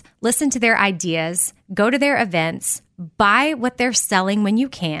friends, listen to their ideas, go to their events, buy what they're selling when you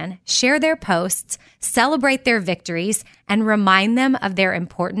can, share their posts, celebrate their victories, and remind them of their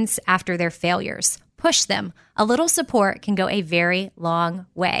importance after their failures. Push them. A little support can go a very long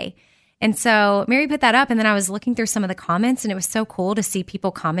way. And so Mary put that up, and then I was looking through some of the comments, and it was so cool to see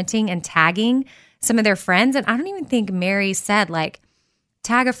people commenting and tagging some of their friends. And I don't even think Mary said, like,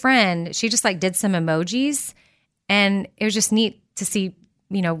 tag a friend. She just, like, did some emojis, and it was just neat to see,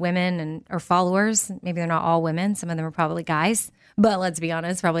 women or followers. Maybe they're not all women. Some of them are probably guys, but let's be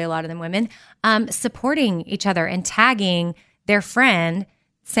honest, probably a lot of them women, supporting each other and tagging their friend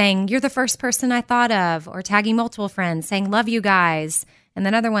saying, you're the first person I thought of, or tagging multiple friends saying, love you guys. And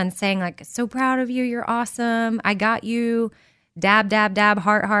then other ones saying, like, so proud of you. You're awesome. I got you. Dab, dab, dab,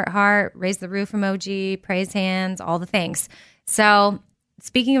 heart, heart, heart, raise the roof emoji, praise hands, all the things. So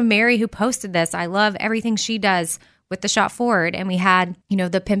speaking of Mary, who posted this, I love everything she does with the Shop Forward. And we had,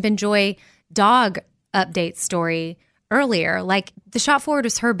 the Pimp and Joy dog update story earlier. Like the Shop Forward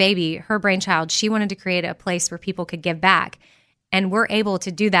was her baby, her brainchild. She wanted to create a place where people could give back. And we're able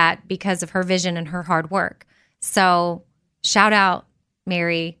to do that because of her vision and her hard work. So shout out,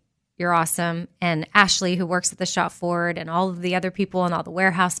 Mary. You're awesome. And Ashley, who works at the Shop Forward, and all of the other people and all the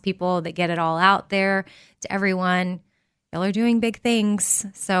warehouse people that get it all out there to everyone. Y'all are doing big things.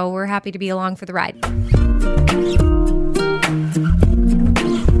 So we're happy to be along for the ride.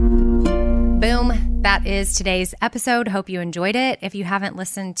 Boom. That is today's episode. Hope you enjoyed it. If you haven't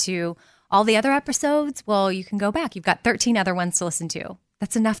listened to all the other episodes, well, you can go back. You've got 13 other ones to listen to.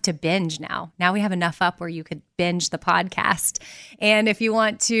 That's enough to binge now. Now we have enough up where you could binge the podcast. And if you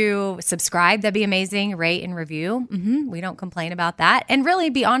want to subscribe, that'd be amazing. Rate and review. We don't complain about that. And really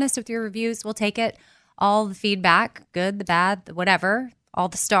be honest with your reviews. We'll take it. All the feedback, good, the bad, the whatever, all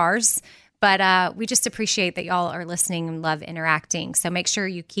the stars. But we just appreciate that y'all are listening and love interacting. So make sure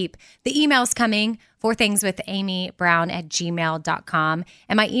you keep the emails coming for thingswithamybrown@gmail.com.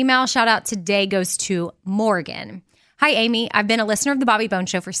 And my email shout out today goes to Morgan. Hi, Amy. I've been a listener of The Bobby Bones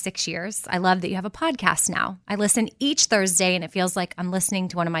Show for 6 years. I love that you have a podcast now. I listen each Thursday, and it feels like I'm listening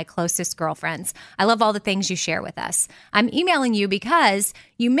to one of my closest girlfriends. I love all the things you share with us. I'm emailing you because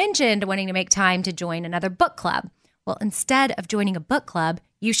you mentioned wanting to make time to join another book club. Well, instead of joining a book club,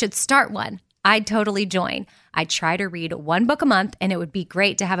 you should start one. I'd totally join. I try to read one book a month, and it would be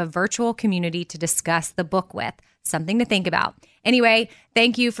great to have a virtual community to discuss the book with. Something to think about. Anyway,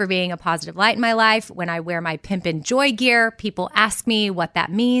 thank you for being a positive light in my life. When I wear my Pimpin' Joy gear, people ask me what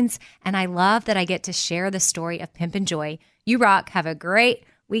that means, and I love that I get to share the story of Pimpin' Joy. You rock. Have a great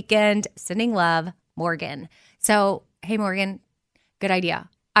weekend. Sending love, Morgan. So, hey, Morgan, good idea.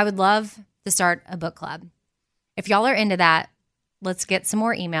 I would love to start a book club. If y'all are into that, let's get some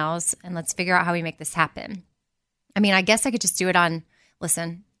more emails and let's figure out how we make this happen. I mean, I guess I could just do it on,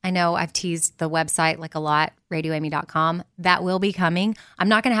 listen, I know I've teased the website like a lot, radioamy.com. That will be coming. I'm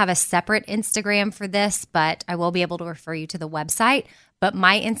not going to have a separate Instagram for this, but I will be able to refer you to the website. But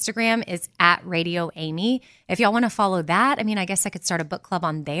my Instagram is @RadioAmy. If y'all want to follow that, I mean, I guess I could start a book club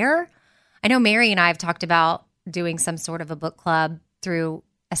on there. I know Mary and I have talked about doing some sort of a book club through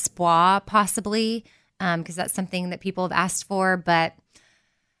Espoir, possibly, because that's something that people have asked for. But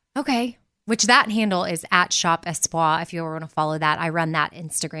okay. Which that handle is @Shop Espoir. If you want to follow that, I run that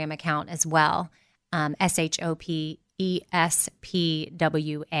Instagram account as well. SHOPESPWA,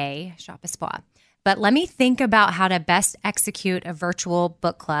 Shop Espoir. But let me think about how to best execute a virtual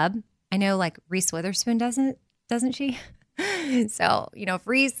book club. I know like Reese Witherspoon doesn't she? So, if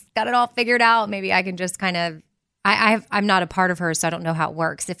Reese got it all figured out, maybe I can just kind of, I'm not a part of her, so I don't know how it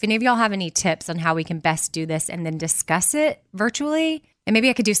works. If any of y'all have any tips on how we can best do this and then discuss it virtually, and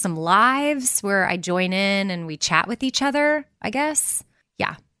maybe I could do some lives where I join in and we chat with each other, I guess.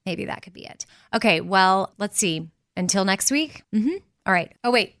 Yeah, maybe that could be it. Okay, well, let's see. Until next week. All right.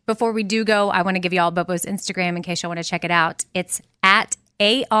 Oh, wait. Before we do go, I want to give you all Bobo's Instagram in case you want to check it out. It's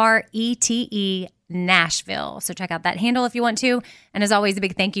 @ARETE Nashville. So check out that handle if you want to. And as always, a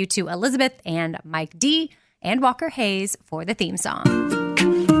big thank you to Elizabeth and Mike D and Walker Hayes for the theme song.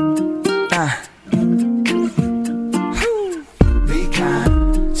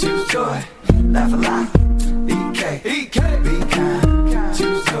 Joy, laugh a lot, EK, be kind,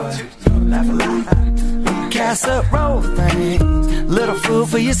 choose joy, laugh a lot, casserole thing, little food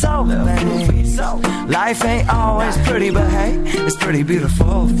for your soul thing, life ain't always pretty, but hey, it's pretty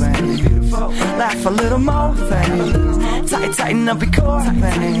beautiful thing, laugh a little more thing, tighten up your core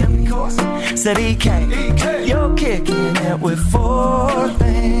thing, said EK, you're kicking it with 4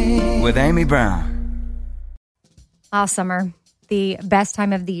 things, with Amy Brown. All summer. The best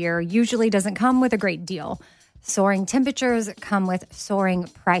time of the year usually doesn't come with a great deal. Soaring temperatures come with soaring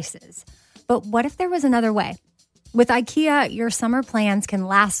prices. But what if there was another way? With IKEA, your summer plans can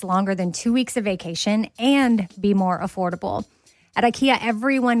last longer than 2 weeks of vacation and be more affordable. At IKEA,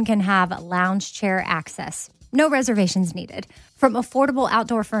 everyone can have lounge chair access. No reservations needed. From affordable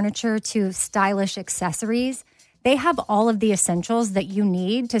outdoor furniture to stylish accessories, they have all of the essentials that you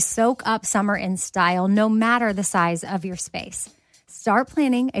need to soak up summer in style, no matter the size of your space. Start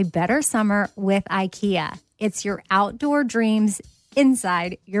planning a better summer with IKEA. It's your outdoor dreams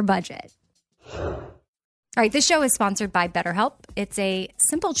inside your budget. All right, this show is sponsored by BetterHelp. It's a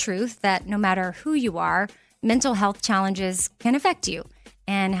simple truth that no matter who you are, mental health challenges can affect you,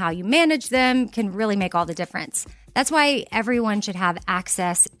 and how you manage them can really make all the difference. That's why everyone should have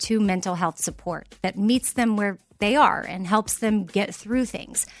access to mental health support that meets them where they are and helps them get through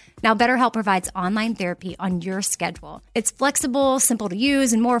things. Now, BetterHelp provides online therapy on your schedule. It's flexible, simple to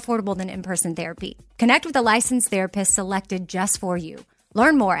use, and more affordable than in-person therapy. Connect with a licensed therapist selected just for you.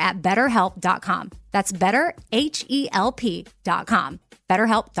 Learn more at BetterHelp.com. That's BetterHelp.com.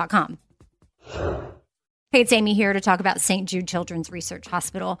 BetterHelp.com. Hey, it's Amy here to talk about St. Jude Children's Research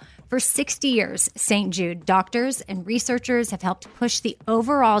Hospital. For 60 years, St. Jude doctors and researchers have helped push the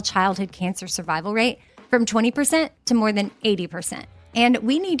overall childhood cancer survival rate from 20% to more than 80%. And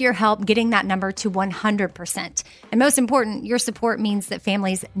we need your help getting that number to 100%. And most important, your support means that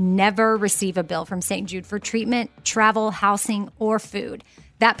families never receive a bill from St. Jude for treatment, travel, housing, or food.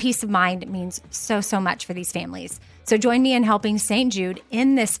 That peace of mind means so much for these families. So join me in helping St. Jude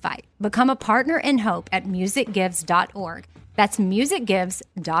in this fight. Become a partner in hope at musicgives.org. That's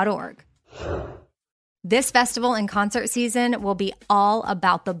musicgives.org. This festival and concert season will be all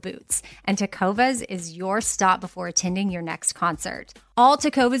about the boots, and Tecovas is your stop before attending your next concert. All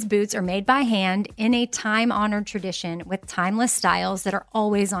Tecovas boots are made by hand in a time-honored tradition with timeless styles that are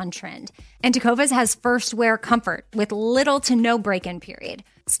always on trend. And Tecovas has first wear comfort with little to no break-in period.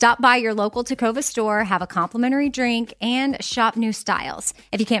 Stop by your local Tecovas store, have a complimentary drink, and shop new styles.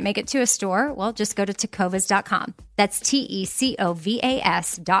 If you can't make it to a store, well, just go to tecovas.com. That's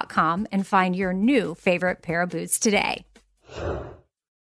Tecovas.com and find your new favorite pair of boots today.